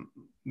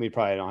 We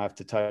probably don't have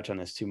to touch on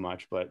this too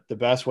much, but the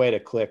best way to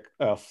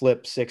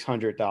flip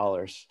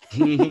 $600.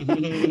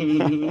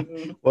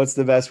 What's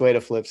the best way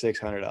to flip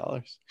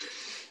 $600?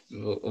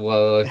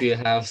 Well, if you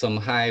have some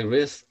high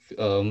risk,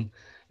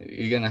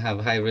 you're gonna have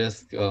high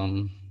risk.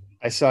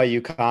 I saw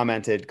you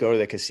commented, go to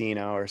the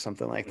casino or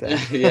something like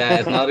Yeah,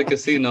 it's not a that.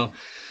 casino,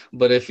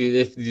 but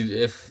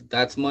if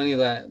that's money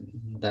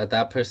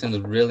that person is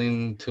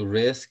willing to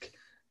risk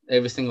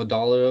every single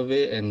dollar of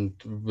it and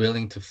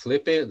willing to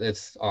flip it,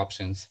 it's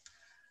options.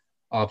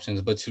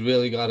 But you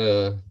really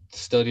gotta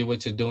study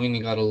what you're doing.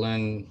 You gotta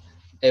learn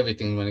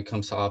everything when it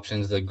comes to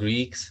options. The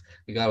Greeks,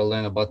 you gotta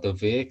learn about the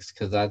VIX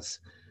because that's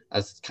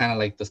kind of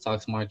like the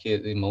stocks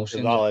market The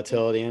emotions right there.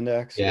 volatility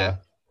index. Yeah.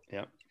 Yep.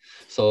 Yep.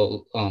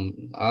 So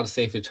I would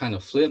say if you're trying to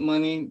flip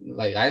money,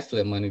 like I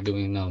flip money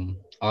doing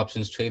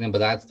options trading, but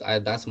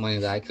that's money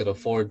that I could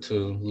afford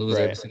to lose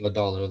every Right. single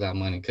dollar of that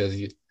money because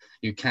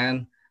you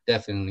can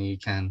definitely you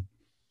can.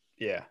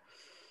 Yeah.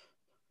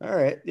 All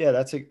right. Yeah,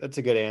 that's a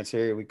good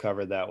answer. We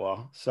covered that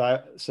well.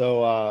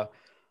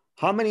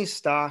 How many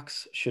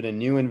stocks should a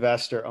new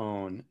investor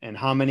own, and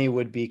how many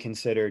would be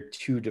considered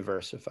too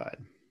diversified?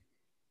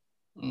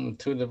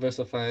 Too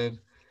diversified.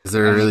 Is I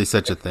there mean, really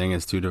such a thing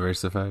as too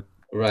diversified?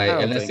 I right.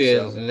 don't think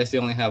so. Unless you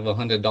only have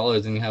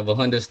 $100 and you have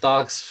 100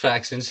 stocks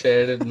fraction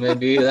shared,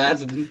 maybe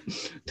that's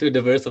too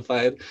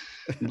diversified.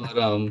 But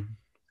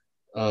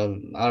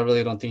I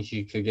really don't think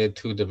you could get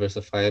too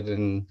diversified.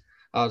 And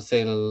I would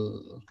say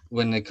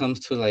when it comes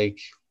to like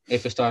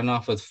if you're starting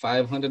off with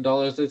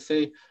 $500, let's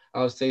say,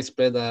 I would say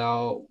spread that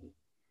out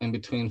in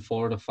between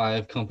 4 to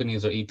 5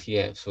 companies or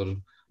ETFs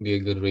would be a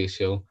good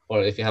ratio.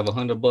 Or if you have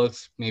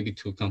 $100, maybe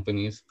 2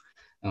 companies.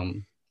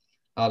 Um,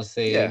 I would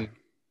Yeah, say,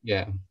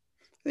 yeah,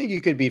 I think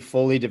you could be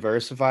fully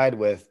diversified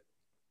with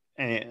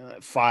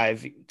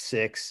five,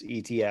 six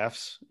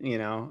ETFs. A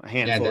yeah,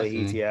 handful of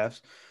definitely,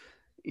 ETFs.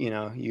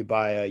 You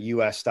buy a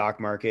U.S. stock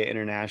market,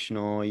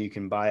 international. You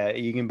can buy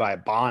a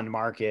bond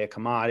market,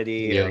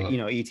 commodity, or yeah,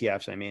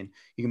 ETFs. I mean,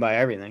 you can buy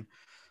everything.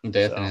 So,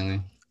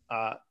 definitely,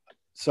 uh,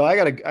 so I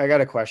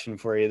got a question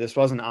for you. This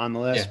wasn't on the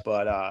yeah. list,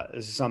 but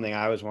this is something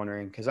I was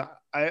wondering because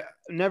I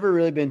never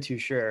really been too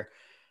sure.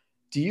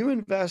 Do you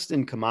invest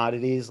in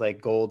commodities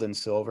like gold and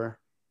silver?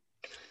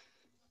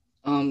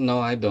 No,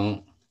 I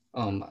don't.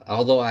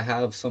 Although I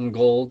have some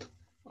gold,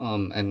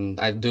 and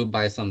I do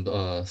buy some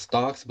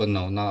stocks, but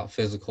no, not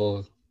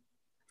physical,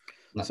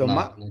 So my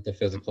not the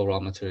physical raw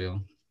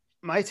material.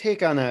 my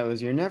take on that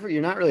was you're not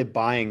really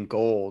buying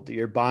gold.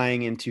 You're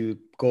buying into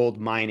gold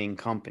mining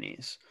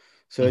companies.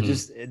 So it Hmm.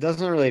 just it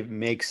doesn't really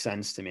make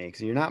sense to me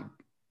because you're not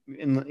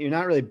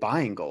really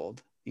buying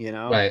gold.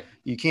 Right.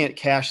 You can't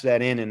cash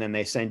that in and then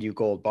they send you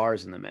gold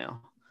bars in the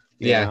mail.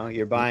 Yeah,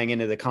 You're buying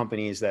into the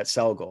companies that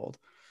sell gold.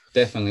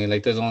 definitely.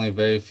 Like there's only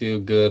very few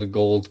good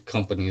gold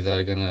companies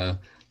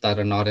that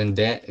are not in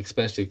debt,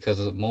 especially because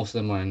most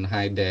of them are in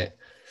high debt.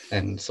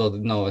 And so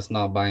no, it's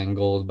not buying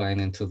gold, buying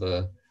into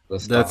the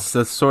stock.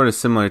 That's sort of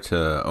similar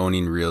to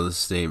owning real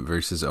estate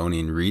versus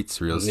owning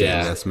REITs, real estate Yeah,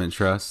 investment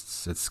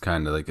trusts. It's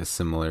kind of like a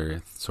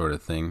similar sort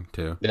of thing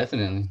too.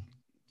 definitely.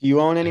 Do you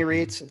own any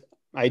Definitely. REITs?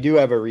 I do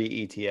have a REIT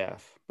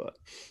ETF, but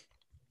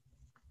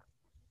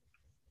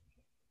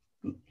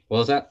What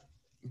was that?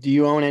 do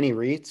you own any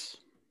REITs?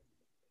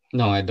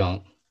 No, I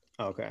don't.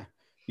 Okay.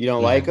 You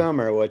don't No, I like don't.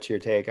 them, or what's your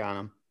take on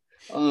them?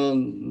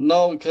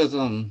 No, because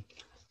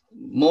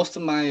most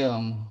of my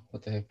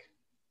what the heck?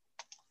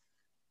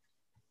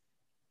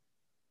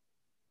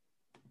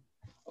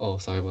 Oh,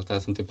 sorry about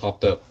that. Something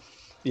popped up.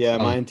 Yeah,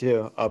 Um, mine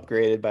too.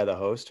 Upgraded by the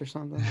host or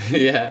something. I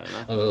yeah. don't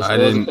know. What was the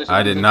question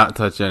I again, did sir? not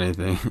touch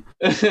anything.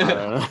 I I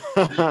don't know.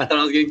 thought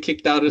I was getting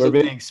kicked out or We're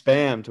something. being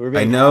spammed. We're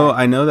being hacked.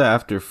 I know that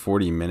after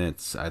 40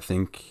 minutes,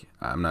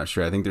 I'm not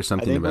sure. I think there's I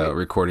something think we about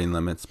recording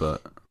limits,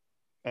 but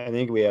I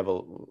think we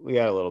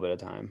got a little bit of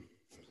time.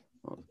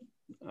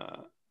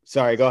 Uh,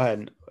 sorry, go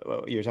ahead.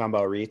 You're talking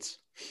about REITs.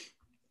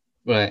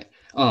 Right.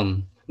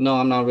 No,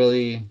 I'm not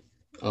really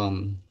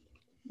um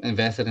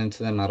invested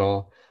into them at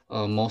all.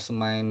 Most of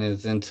mine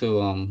is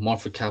into more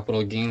for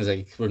capital gains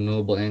like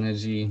renewable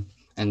energy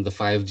and the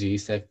 5G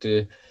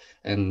sector,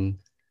 and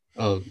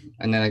uh,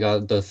 and then I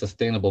got the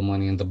sustainable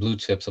money and the blue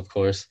chips, of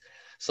course.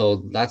 So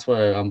that's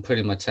where I'm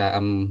pretty much at.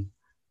 I'm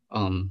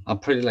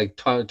pretty like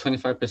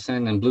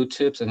 25% in blue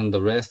chips, and then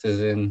the rest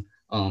is in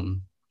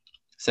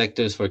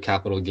sectors for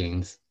capital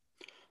gains.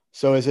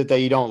 So is it that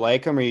you don't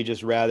like them, or you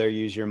just rather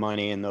use your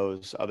money in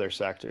those other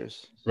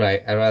sectors?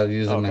 Right. I'd rather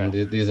use them in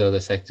Okay, these other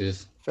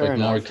sectors for fair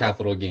more enough.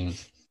 capital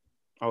gains.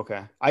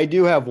 Okay, I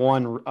do have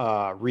one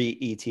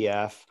REIT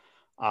ETF,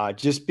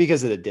 just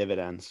because of the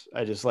dividends.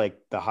 I just like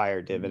the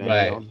higher dividend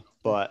Right. yield,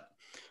 but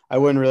I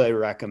wouldn't really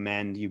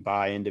recommend you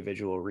buy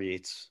individual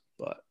REITs.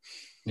 But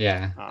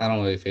Yeah. I don't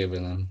um, really favor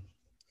them.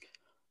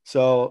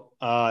 so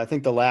I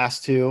think the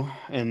last two,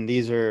 and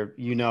these are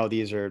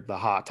the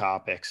hot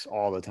topics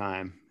all the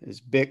time,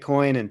 is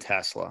Bitcoin and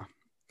Tesla.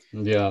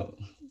 Yeah.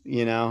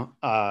 You know,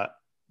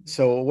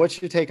 so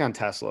what's your take on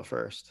Tesla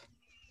first?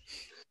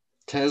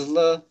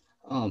 Tesla,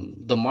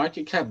 the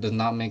market cap does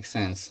not make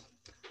sense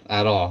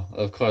at all.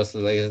 Of course,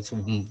 like it's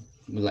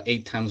like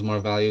 8 times more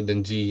value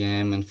than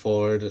GM and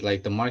Ford.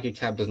 Like the market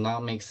cap does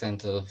not make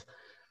sense of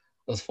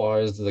as far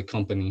as the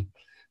company.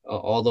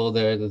 Although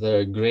they're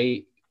a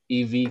great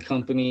EV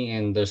company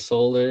and they're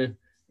solar,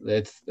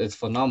 it's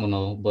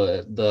phenomenal.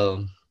 But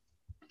the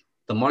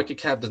market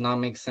cap does not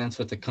make sense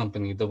with the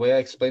company. The way I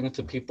explain it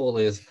to people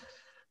is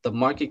the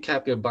market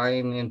cap you're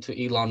buying into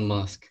Elon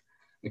Musk,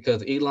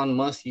 because Elon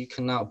Musk you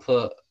cannot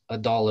put a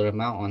dollar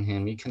amount on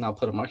him. You cannot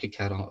put a market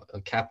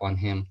cap on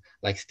him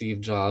like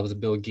Steve Jobs,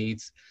 Bill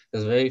Gates.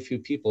 There's very few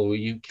people where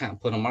you can't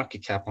put a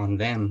market cap on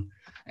them,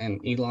 and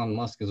Elon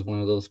Musk is one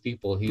of those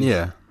people. He's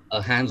yeah.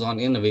 a hands-on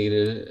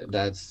innovator.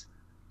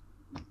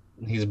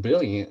 He's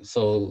brilliant.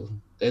 So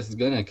it's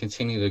gonna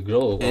continue to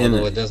grow, although And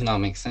it does not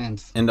make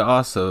sense. And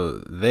also,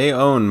 they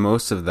own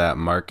most of that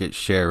market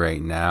share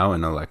right now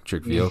in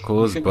electric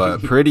vehicles,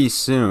 but pretty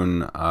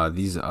soon,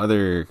 these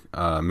other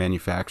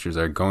manufacturers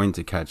are going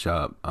to catch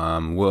up.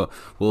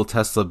 Will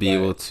Tesla be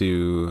able Right.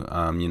 to,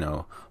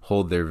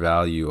 hold their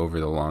value over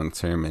the long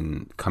term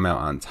and come out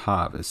on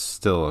top? Is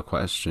still a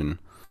question.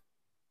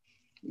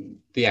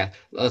 Yeah,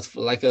 as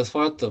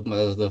far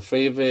as the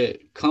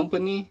favorite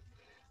company,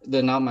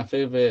 they're not my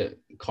favorite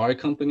car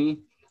company.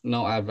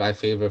 No, I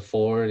favor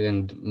Ford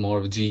and more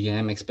of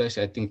GM,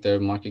 especially. I think their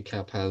market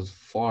cap has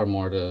far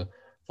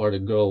to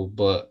grow,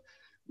 but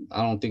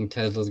I don't think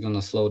Tesla's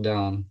gonna slow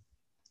down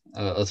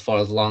as far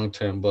as long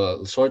term.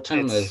 But short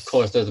term, of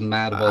course, It's there's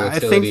mad I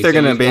think volatility, they're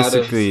so gonna you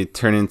gotta basically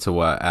turn into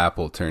what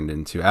Apple turned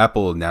into.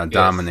 Apple now yes,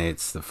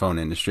 dominates the phone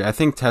industry. I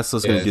think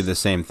Tesla's gonna do yes, the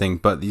same thing,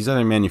 but these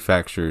other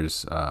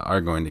manufacturers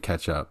are going to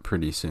catch up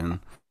pretty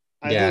soon.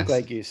 I think, yes,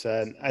 like you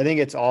said, I think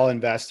it's all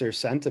investor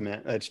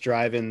sentiment that's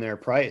driving their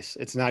price.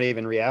 It's not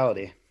even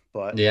reality,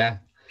 but yeah,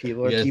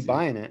 people are keep yes.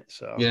 buying it.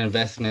 So You're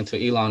investing into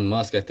Elon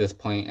Musk at this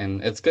point,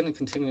 and it's going to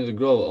continue to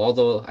grow.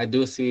 Although I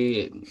do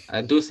see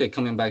it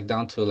coming back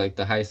down to like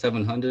the high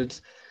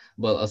 700s,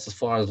 but as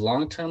far as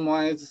long term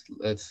wise,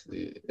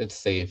 it's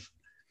safe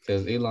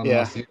because Elon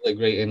yeah, Musk is a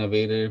great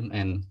innovator,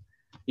 and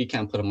you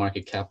can't put a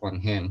market cap on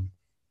him.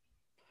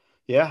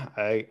 yeah,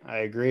 I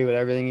agree with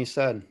everything you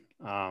said.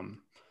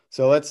 Um,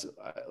 so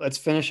let's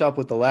finish up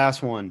with the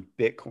last one,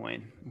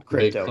 Bitcoin,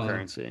 Bitcoin,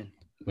 cryptocurrency.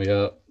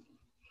 yeah,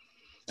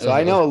 So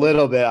I know a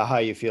little bit of how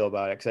you feel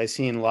about it because I've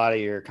seen a lot of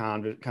your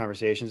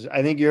conversations.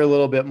 I think you're a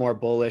little bit more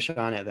bullish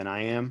on it than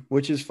I am,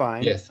 which is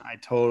fine. yes, I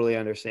totally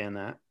understand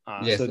that.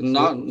 yes,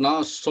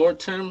 not short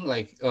term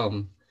like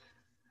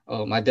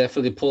I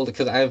definitely pulled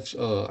because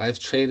I've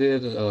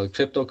traded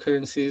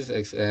cryptocurrencies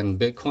and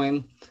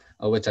Bitcoin,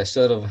 which I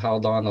should have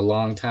held on a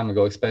long time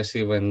ago,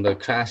 especially when the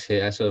crash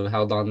hit. I should have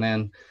held on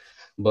then,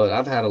 but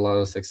I've had a lot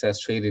of success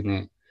trading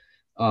it.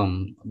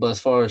 But as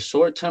far as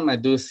short term, I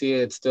do see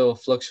it still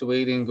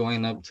fluctuating,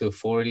 going up to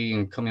 40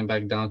 and coming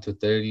back down to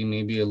 30,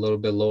 maybe a little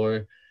bit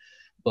lower.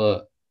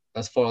 But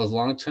as far as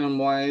long term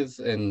wise,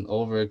 and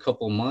over a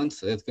couple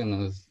months, it's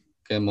gonna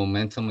get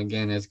momentum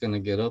again. It's gonna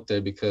get up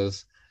there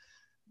because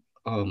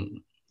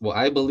well,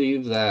 I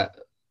believe that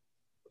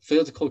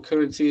physical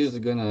currencies are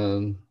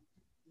gonna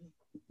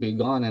be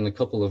gone in a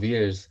couple of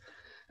years,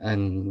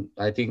 and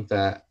I think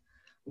that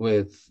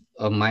with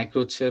a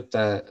microchip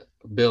that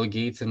Bill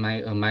Gates and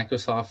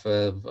Microsoft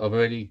have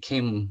already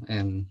came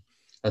and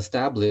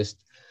established,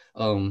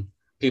 um,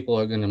 people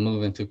are gonna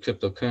move into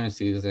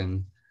cryptocurrencies,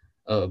 and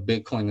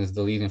Bitcoin is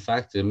the leading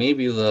factor.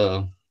 Maybe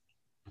the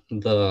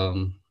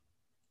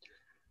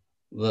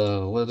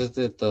what is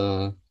it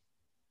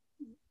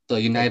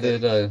the But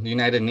the,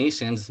 United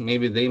Nations,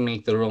 maybe they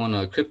make their own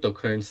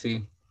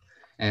cryptocurrency,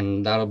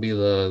 and that'll be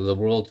the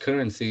world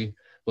currency.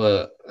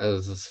 But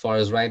as far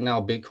as right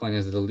now, Bitcoin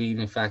is the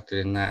leading factor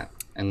in that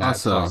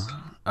Also, talk.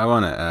 I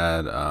want to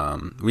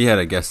add, we had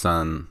a guest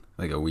on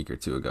like a week or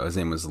two ago. His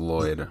name was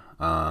Lloyd,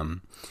 Yeah,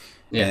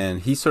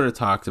 and he sort of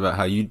talked about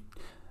how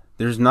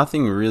there's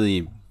nothing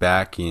really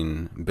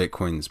backing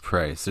Bitcoin's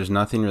price. There's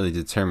nothing really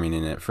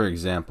determining it. For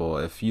example,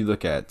 if you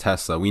look at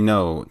Tesla, we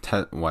know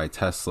why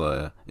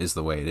Tesla is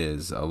the way it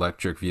is.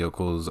 Electric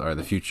vehicles are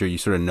the future. You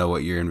sort of know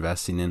what you're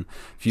investing in.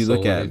 If you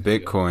look solar. at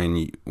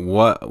Bitcoin,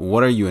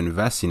 what are you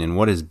investing in?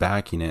 What is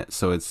backing it?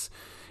 So it's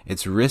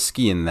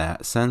risky in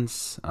that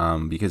sense,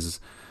 because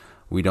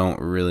we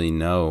don't really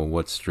know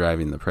what's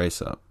driving the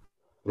price up.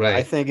 I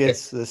Right. think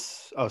it's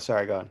this. Oh,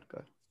 sorry. Go on. Go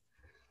ahead.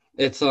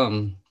 It's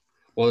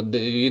well,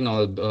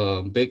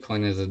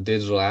 Bitcoin is a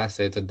digital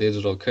asset, it's a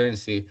digital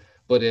currency.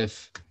 But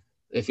if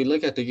you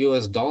look at the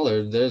U.S.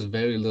 dollar, there's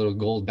very little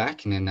gold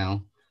backing it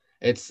now.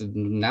 It's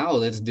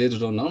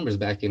digital numbers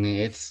backing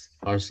it. It's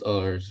our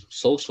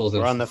socials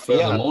We're and on the fiat.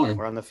 furthermore.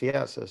 We're on the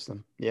fiat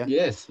system. Yeah.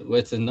 Yes,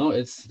 it's a no.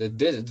 It's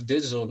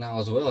digital now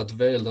as well. It's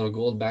very little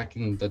gold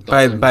backing the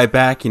By dollar. by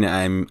backing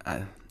it,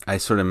 I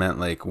sort of meant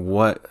like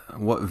what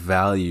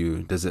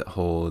value does it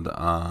hold,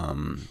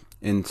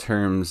 in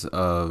terms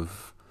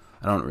of,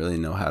 I don't really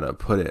know how to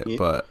put it, You,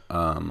 but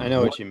I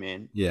know what you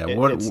mean. yeah,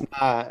 It's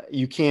not,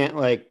 you can't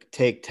like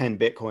take 10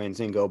 Bitcoins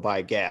and go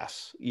buy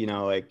gas.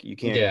 Like you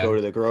can't Yeah, go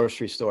to the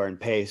grocery store and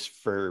pay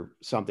for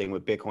something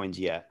with Bitcoins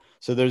yet.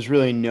 So there's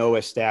really no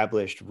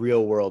established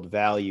real world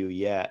value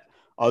yet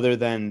other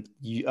than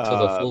to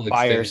the full extent.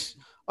 buyers,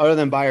 other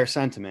than buyer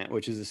sentiment,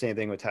 which is the same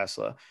thing with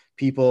Tesla.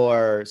 People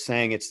are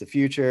saying it's the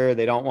future.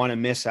 They don't want to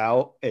miss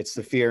out. It's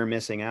the fear of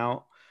missing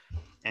out.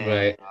 And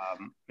Right.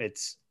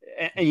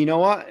 and you know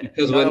what?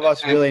 Because None when of that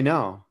us time, really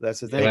know.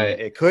 That's the thing. right.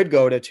 It could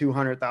go to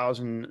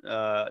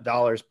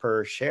 $200,000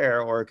 per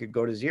share, or it could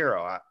go to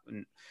zero.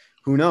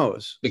 Who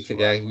knows? Because But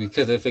yeah,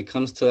 because if it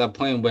comes to that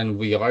point when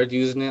we are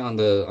using it on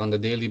the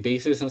daily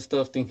basis and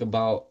stuff, think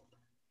about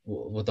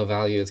what the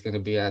value is going to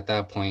be at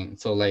that point.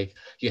 So like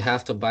you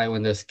have to buy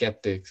when there's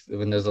skeptics,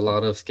 when there's a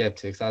lot of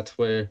skeptics. That's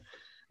where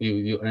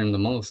you earn the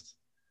most.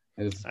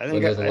 Is I when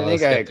think there's a I lot of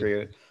think I skeptics.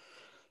 agree.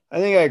 I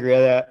think I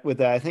agree with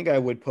that. I think I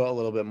would put a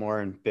little bit more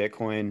in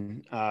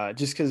Bitcoin,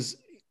 just because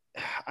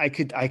I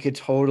could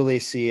totally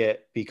see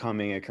it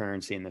becoming a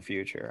currency in the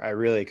future. I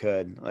really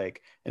could.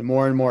 Like, and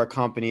more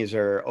companies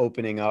are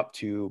opening up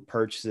to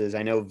purchases.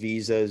 I know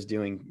Visa is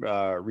doing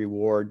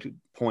reward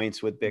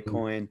points with Mhm.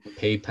 Bitcoin,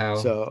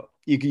 PayPal, so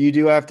you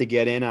do have to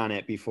get in on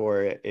it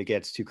before it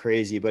gets too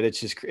crazy. But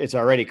it's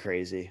already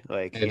crazy.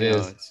 Like it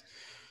is. it's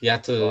You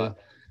have to, but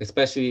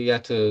especially you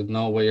have to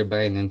know where you're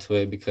buying into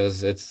it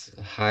because it's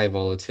high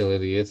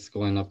volatility. It's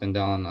going up and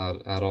down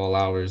at all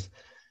hours.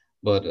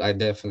 But I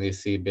definitely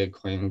see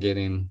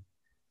Bitcoin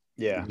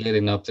yeah.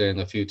 getting up there in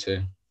the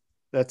future.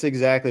 That's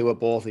exactly what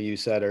both of you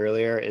said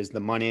earlier is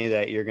the money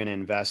that you're going to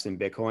invest in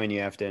Bitcoin,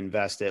 you have to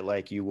invest it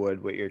like you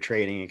would with your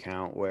trading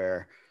account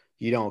where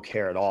you don't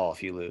care at all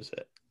if you lose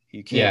it.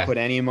 You can't Yeah, put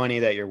any money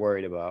that you're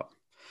worried about.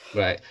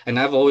 right. And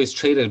I've always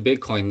traded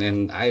Bitcoin,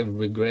 and I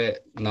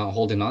regret not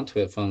holding on to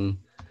it from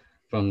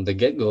the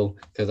get go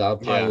because I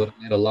probably Yeah. would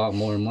have made a lot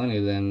more money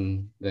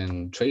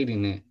than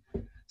trading it.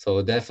 So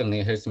it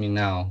definitely hurts me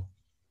now.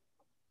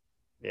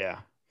 Yeah.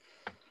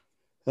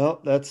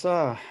 Well, that's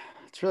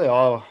really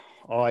all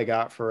I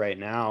got for right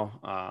now.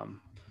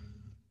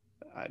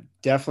 I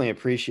definitely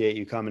appreciate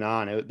you coming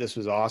on. This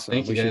was awesome.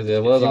 Thank you We guys. should, It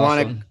if was you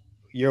want to, awesome.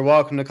 you're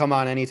welcome to come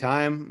on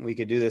anytime. We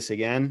could do this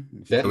again. We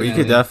could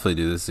Definitely, definitely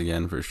do this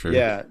again for sure.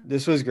 Yeah,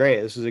 this was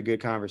great. This was a good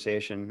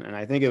conversation, and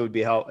I think it would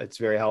be it's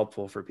very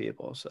helpful for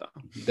people. So,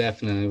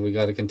 definitely. We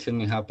got to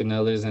continue helping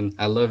others, and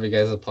I love you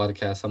guys'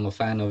 podcast. I'm a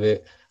fan of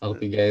it. I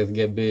hope you guys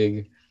get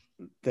big.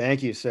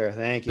 thank you, sir.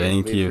 Thank you.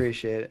 Thank We you.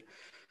 appreciate it,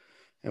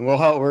 and we'll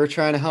help. We're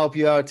trying to help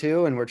you out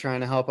too, and we're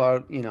trying to help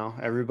out,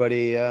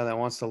 everybody that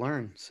wants to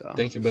learn. So,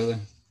 Thank you, brother.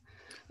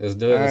 Let's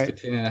do all it. Let's right.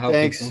 continue to help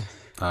Thanks. people.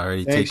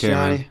 Alrighty, take Thanks, care,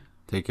 man. Johnny.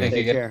 Take Thank care. you,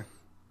 Take guys. care.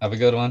 Have a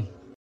good one.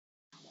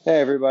 Hey,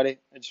 everybody.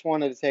 I just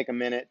wanted to take a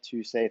minute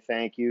to say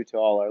thank you to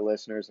all our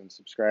listeners and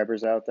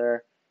subscribers out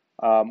there.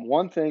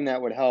 One thing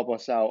that would help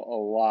us out a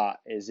lot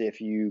is if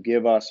you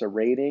give us a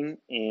rating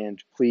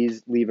and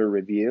please leave a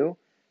review.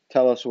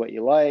 Tell us what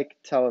you like,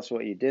 tell us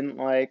what you didn't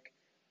like,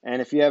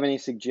 and if you have any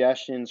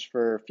suggestions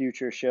for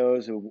future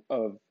shows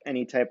of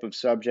any type of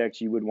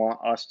subjects you would want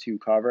us to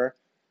cover,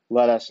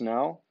 let us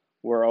know.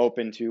 We're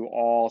open to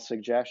all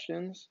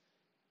suggestions.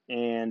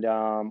 And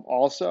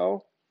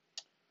also,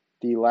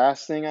 the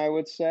last thing I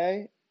would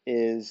say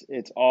is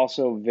it's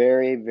also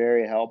very,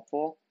 very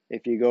helpful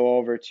if you go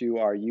over to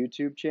our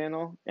YouTube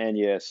channel and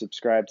you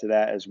subscribe to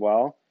that as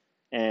well.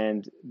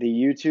 And the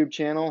YouTube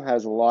channel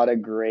has a lot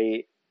of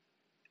great,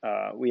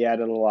 we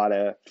added a lot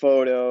of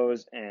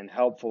photos and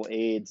helpful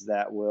aids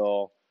that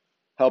will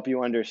help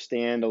you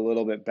understand a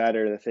little bit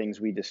better the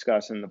things we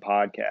discuss in the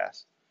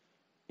podcast.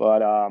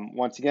 But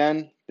once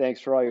again,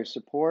 thanks for all your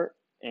support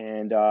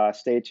and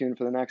stay tuned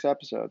for the next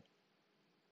episode.